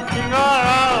bell, jingle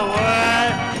all the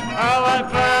way. Oh, what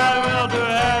fun we'll do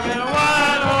having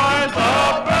one horse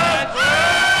open sleigh.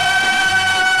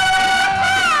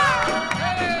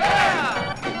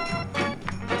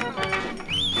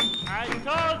 I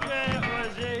told you it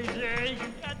was easy.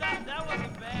 Yeah, that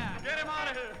wasn't bad. Get him out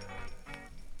of here.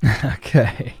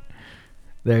 Okay.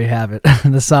 There you have it.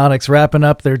 The Sonics wrapping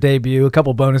up their debut. A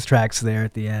couple bonus tracks there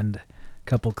at the end. A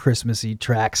couple Christmassy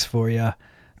tracks for you.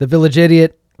 The Village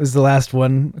Idiot was the last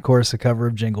one. Of course, a cover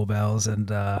of Jingle Bells.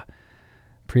 And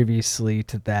previously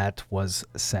to that was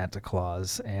Santa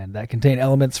Claus. And that contained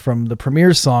elements from the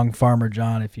premiere song, Farmer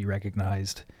John, if you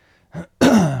recognized.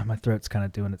 My throat's kind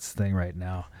of doing its thing right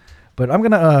now. But I'm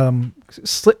going to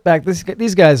slip back.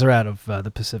 These guys are out of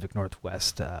the Pacific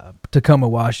Northwest, Tacoma,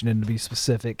 Washington, to be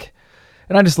specific.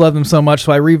 And I just love them so much,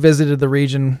 so I revisited the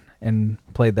region and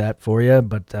played that for you.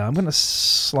 But I'm going to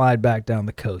slide back down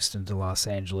the coast into Los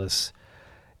Angeles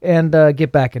and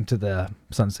get back into the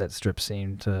Sunset Strip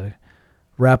scene to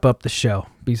wrap up the show.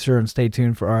 Be sure and stay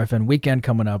tuned for RFN Weekend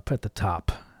coming up at the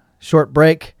top. Short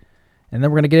break, and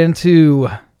then we're going to get into...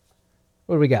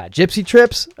 what do we got? Gypsy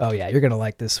Trips? Oh, yeah, you're going to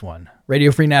like this one.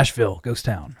 Radio Free Nashville, Ghost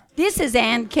Town. This is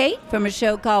Ann Kate from a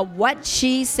show called What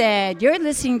She Said. You're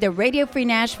listening to Radio Free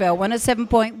Nashville,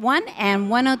 107.1 and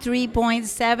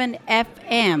 103.7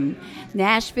 FM,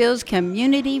 Nashville's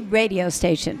community radio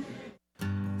station.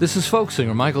 This is folk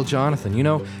singer Michael Jonathan. You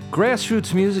know,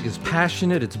 grassroots music is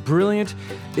passionate, it's brilliant,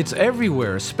 it's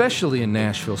everywhere, especially in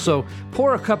Nashville. So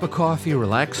pour a cup of coffee,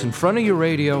 relax in front of your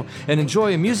radio, and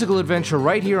enjoy a musical adventure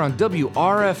right here on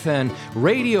WRFN,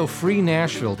 Radio Free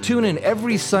Nashville. Tune in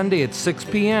every Sunday at 6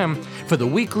 p.m. for the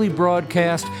weekly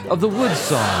broadcast of the Wood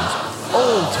Songs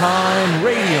Old Time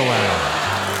Radio Hour.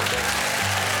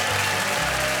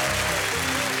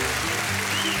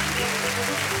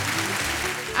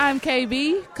 I'm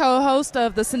KB, co-host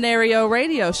of the Scenario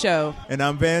Radio Show. And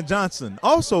I'm Van Johnson,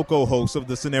 also co-host of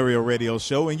the Scenario Radio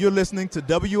Show, and you're listening to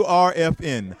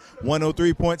WRFN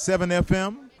 103.7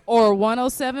 FM or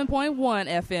 107.1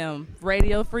 FM,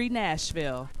 Radio Free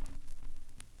Nashville.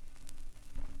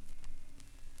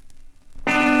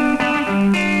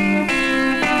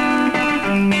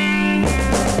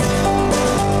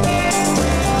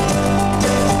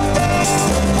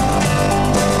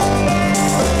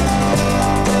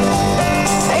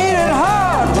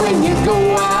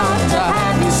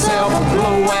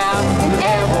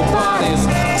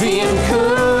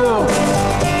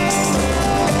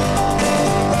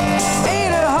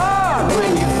 Ain't it hard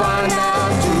when you find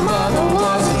out your mother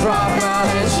was a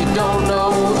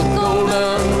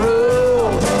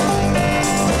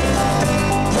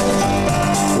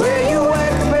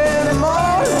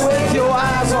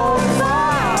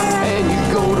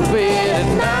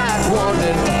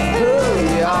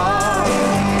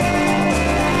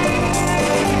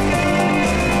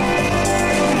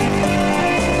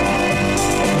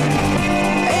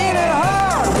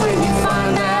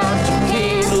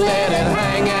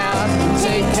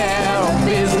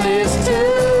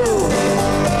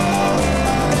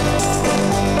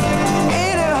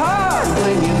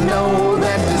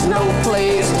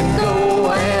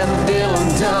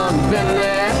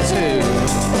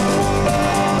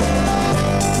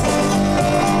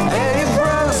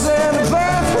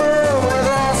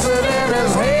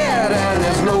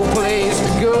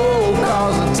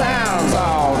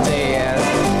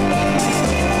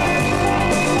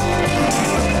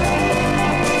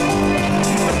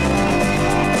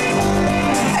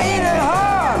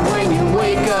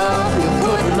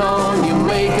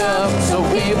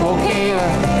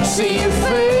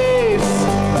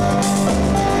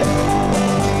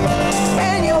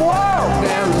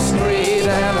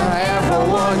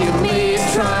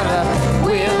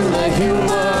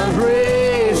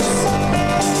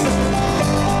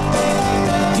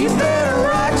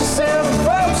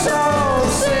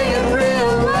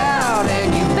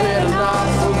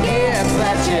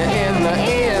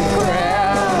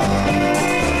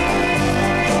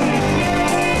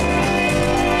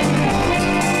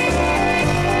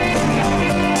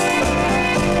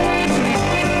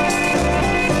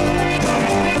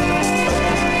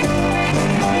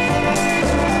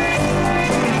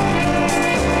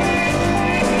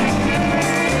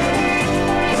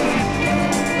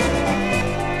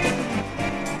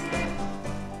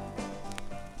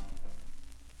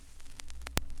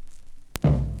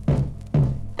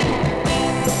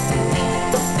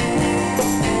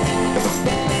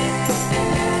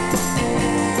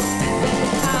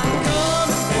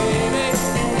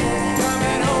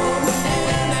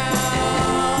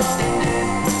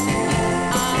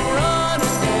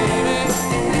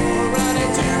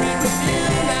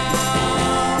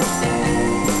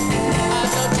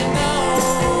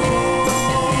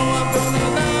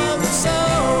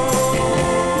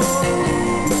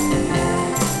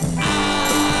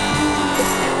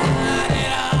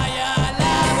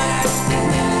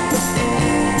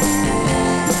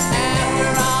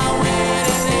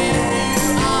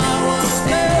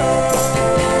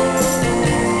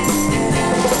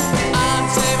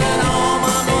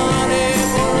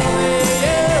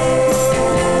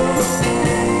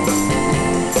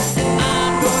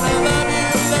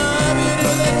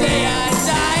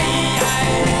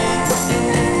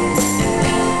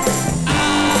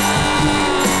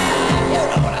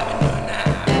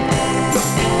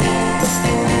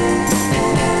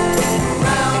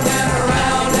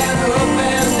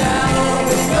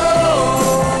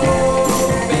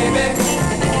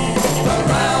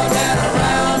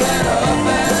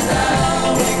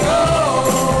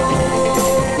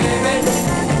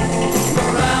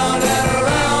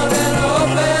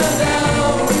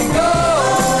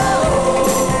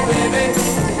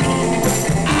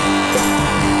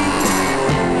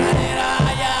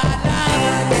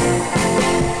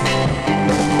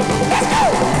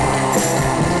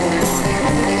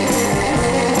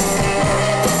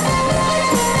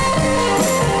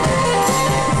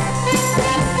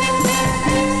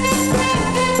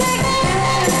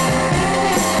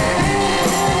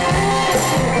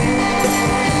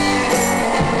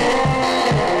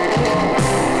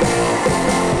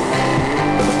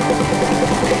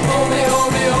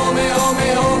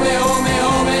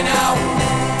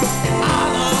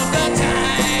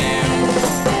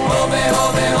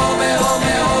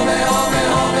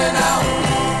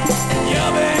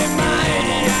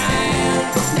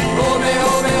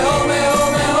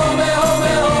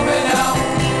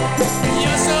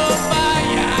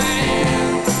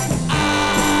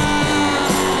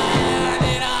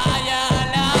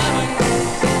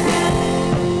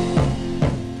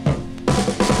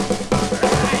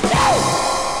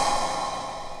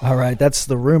right, that's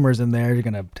the Rumors in there. You're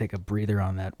going to take a breather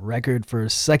on that record for a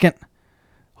second.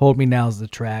 Hold Me Now's the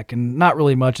track, and not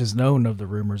really much is known of the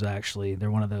Rumors, actually.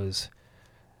 They're one of those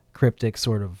cryptic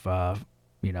sort of,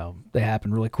 they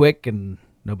happen really quick, and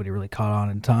nobody really caught on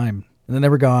in time. And then they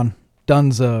were gone.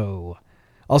 Dunzo.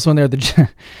 Also in there, the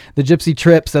Gypsy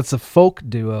Trips. That's a folk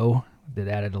duo that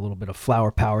added a little bit of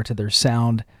flower power to their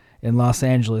sound in Los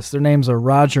Angeles. Their names are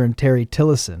Roger and Terry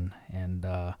Tillison, and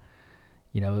it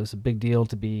was a big deal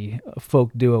to be a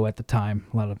folk duo at the time.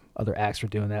 A lot of other acts were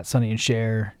doing that. Sonny and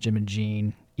Cher, Jim and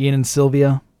Jean, Ian and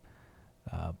Sylvia.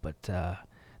 But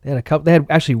they had a couple. They had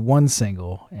actually one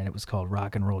single, and it was called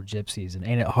 "Rock and Roll Gypsies." And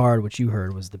 "Ain't It Hard," which you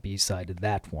heard, was the B-side to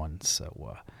that one.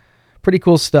 So pretty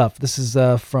cool stuff. This is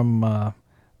from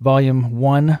Volume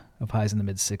 1 of Highs in the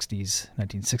Mid-60s,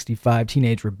 1965,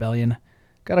 Teenage Rebellion.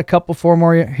 Got a couple, four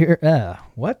more here.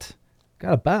 What?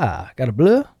 Got a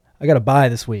blue? I got a buy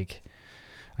this week.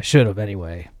 I should have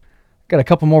anyway. Got a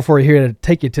couple more for you here to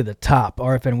take you to the top.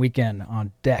 RFN Weekend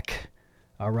on deck.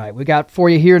 All right, we got for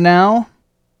you here now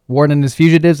Warden and His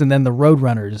Fugitives, and then the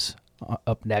Roadrunners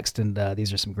up next, and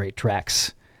these are some great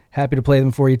tracks. Happy to play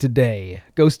them for you today.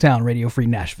 Ghost Town, Radio Free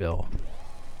Nashville.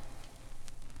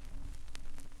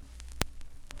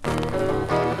 Said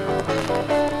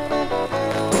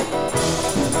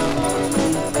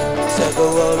the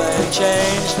world ain't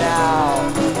changed now.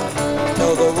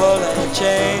 No, the world ain't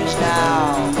changed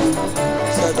now.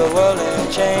 Said the world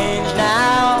ain't changed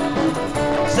now.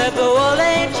 Said the world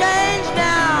ain't changed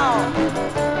now.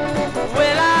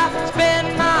 Well, I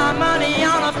spend my money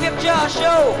on a picture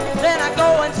show. Then I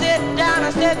go and sit down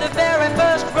and sit the very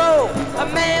first row. A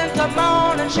man come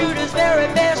on and shoot his very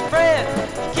best friend.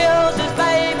 Kills his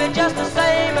baby just the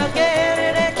same again.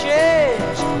 It ain't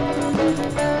changed.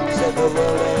 Said the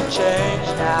world ain't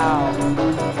changed now.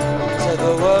 Said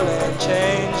the world ain't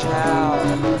changed now.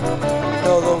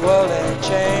 No, the world ain't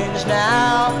changed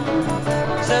now.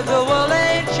 Said the world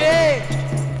ain't changed.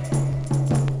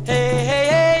 Hey, hey,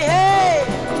 hey, hey.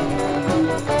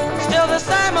 Still the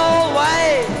same old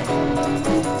way.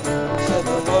 Said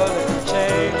the world ain't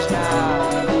changed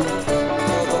now.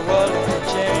 No, the world ain't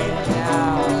changed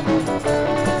now.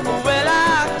 Well, I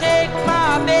take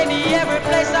my baby every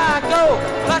place I go,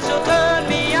 but she'll turn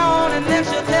me on and then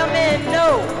she'll tell me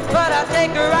no. But I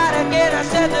take her out again, I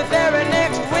said the very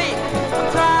next week.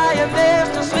 I'm trying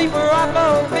best to sweep her off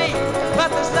her feet, but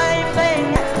the same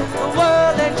thing. The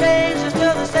world ain't changed, it's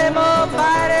still the same old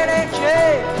fight, it ain't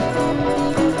changed.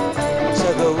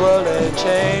 Said the world ain't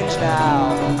changed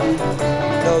now.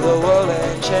 No, the world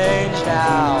ain't changed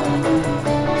now.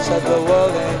 Said the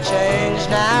world ain't changed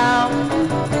now.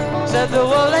 Said the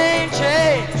world ain't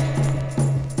changed.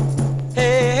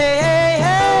 Hey, hey, hey,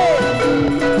 hey.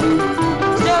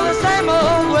 Still the same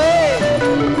old way.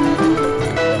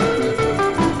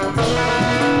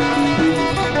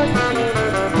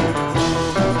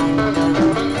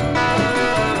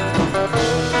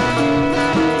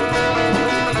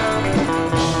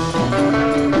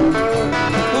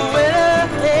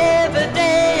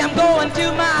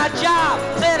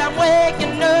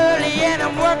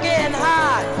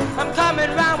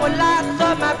 With lots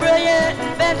of my brilliant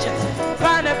inventions,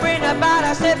 trying to bring about,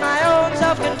 I said, my own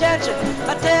self-contention.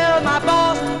 I tell my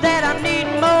boss that I'm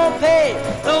needing more pay.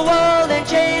 The world ain't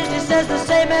changed, he says the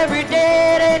same every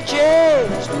day, it ain't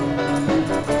changed.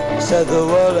 He said the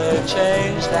world ain't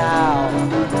changed now.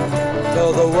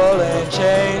 No, the world ain't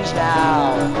changed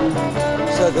now.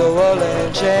 Said the world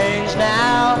ain't changed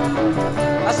now.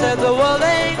 I said the world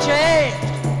ain't changed.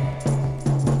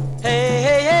 Hey,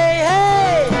 hey, hey,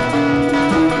 hey.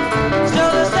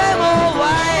 Still the same old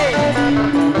way.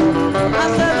 I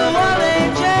said the world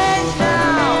ain't changed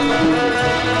now.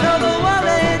 No, the world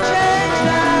ain't changed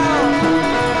now.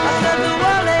 I said the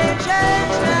world ain't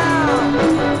changed now.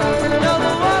 No,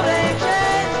 the world ain't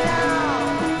changed now.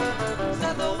 I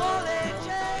said the world ain't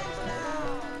changed now.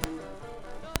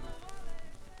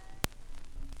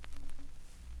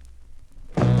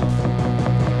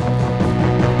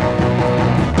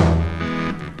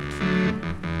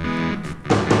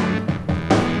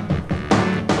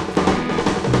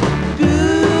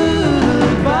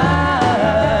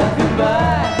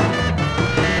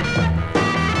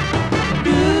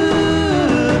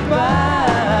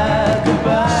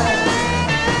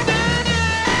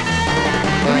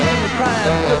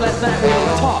 Last night we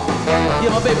don't talk. Yeah,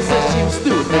 my baby said she was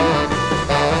through with me. I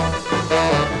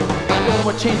don't know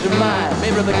what changed her mind.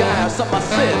 Maybe the guy or something I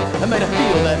said that made her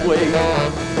feel that way.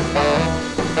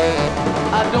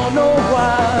 I don't know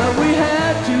why we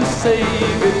had to say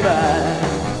goodbye.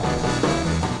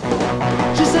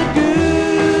 She said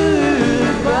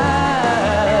goodbye,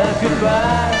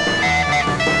 goodbye.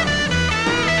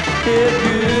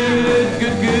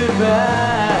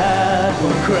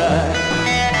 cry.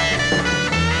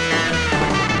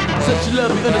 Said she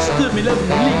loved me, understood me, loved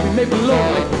me, leave me, made me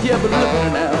lonely. Yeah, but look at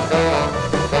her now.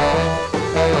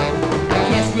 I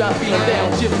can't see I'm feeling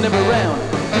down, she was never around.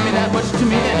 Didn't mean that much to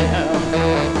me anyhow.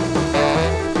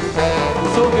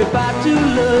 So goodbye to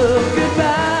love,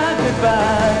 goodbye,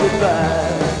 goodbye,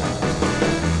 goodbye.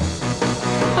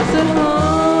 I said,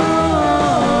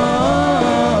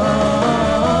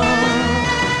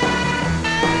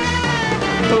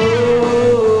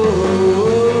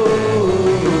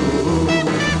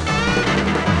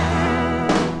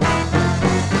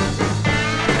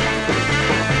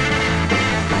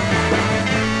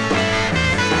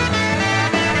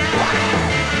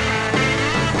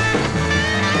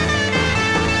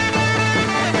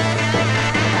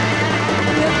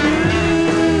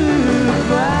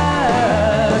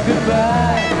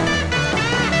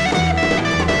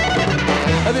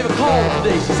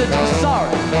 today. She said she was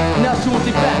sorry. Now she wants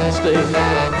me back to stay. I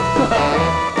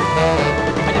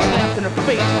just laughed in her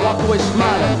face, walked away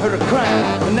smiling, heard her crying,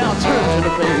 and now it's hurts in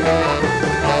her face.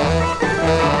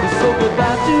 So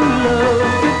goodbye to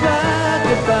love, goodbye,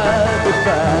 goodbye,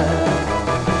 goodbye.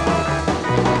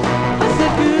 I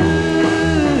said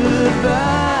goodbye,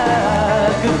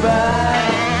 goodbye.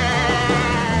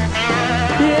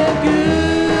 Yeah,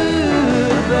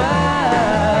 goodbye,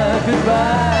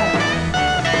 goodbye.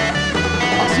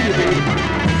 See you, baby.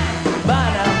 Bye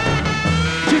now.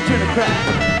 It's your turn to cry.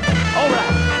 All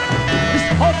right. Just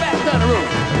hold back down the road.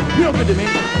 You're no good to me.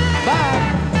 Bye.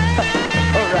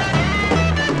 All right.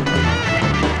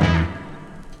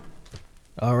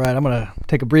 All right, I'm going to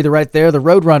take a breather right there. The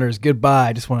Roadrunners, goodbye.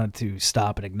 I just wanted to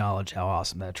stop and acknowledge how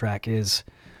awesome that track is.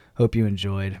 Hope you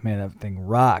enjoyed. Man, that thing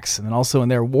rocks. And then also in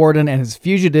there, Warden and his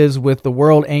Fugitives with The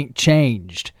World Ain't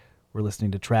Changed. We're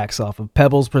listening to tracks off of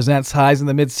Pebbles Presents Highs in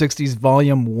the Mid-60s,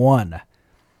 Volume 1.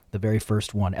 The very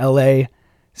first one. LA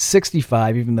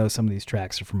 65, even though some of these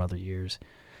tracks are from other years.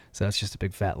 So that's just a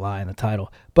big fat lie in the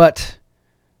title. But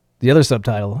the other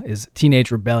subtitle is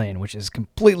Teenage Rebellion, which is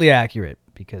completely accurate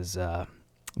because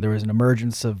there was an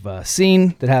emergence of a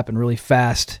scene that happened really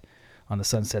fast on the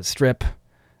Sunset Strip.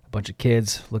 A bunch of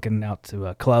kids looking out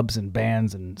to clubs and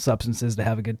bands and substances to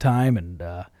have a good time, and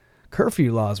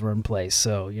curfew laws were in place.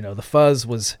 So, you know, the fuzz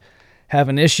was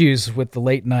having issues with the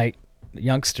late night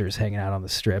youngsters hanging out on the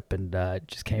Strip, and it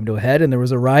just came to a head, and there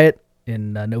was a riot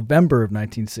in November of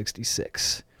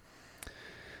 1966.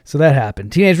 So that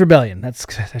happened. Teenage Rebellion. That's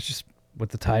just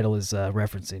what the title is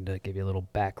referencing, to give you a little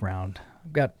background.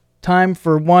 I've got time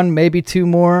for one, maybe two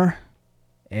more,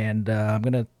 and I'm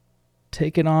going to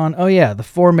take it on. Oh, yeah, the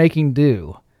Four Making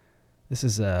Do. This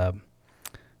is, I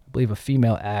believe, a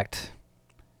female act,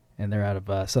 and they're out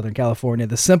of Southern California.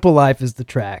 The Simple Life is the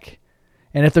track.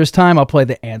 And if there's time, I'll play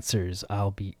the answers.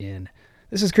 I'll be in.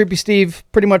 This is Creepy Steve,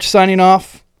 pretty much signing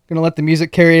off. Going to let the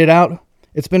music carry it out.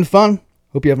 It's been fun.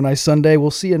 Hope you have a nice Sunday. We'll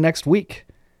see you next week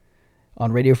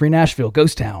on Radio Free Nashville,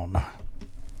 Ghost Town.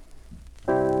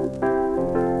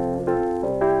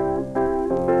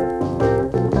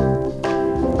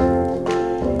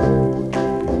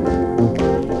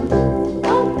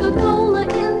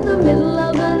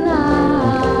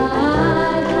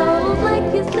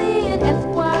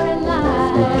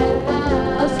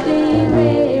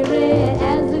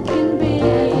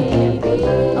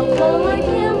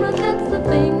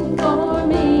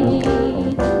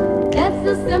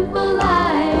 Simple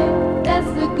life, that's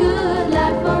the good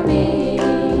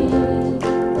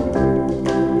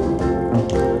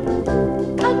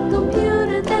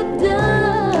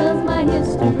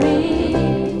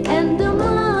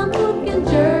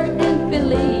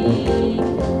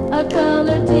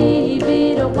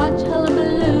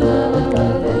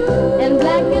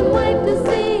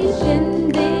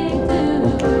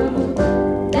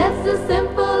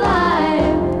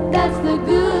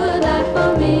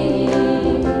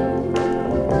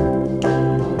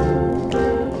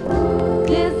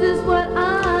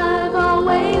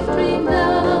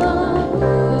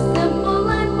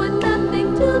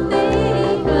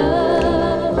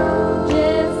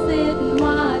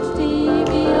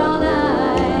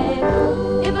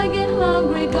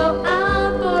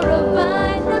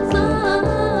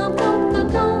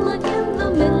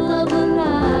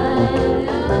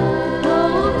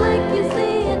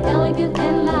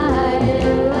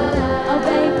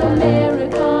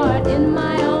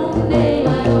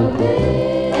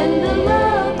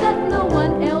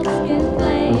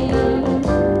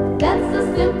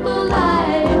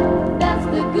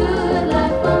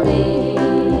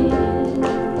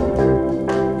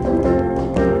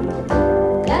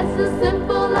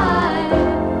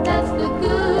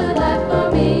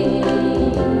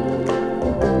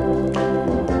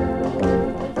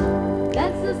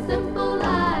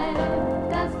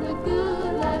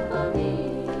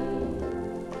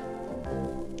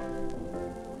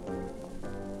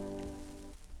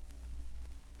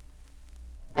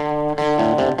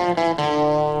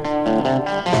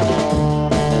Christmas.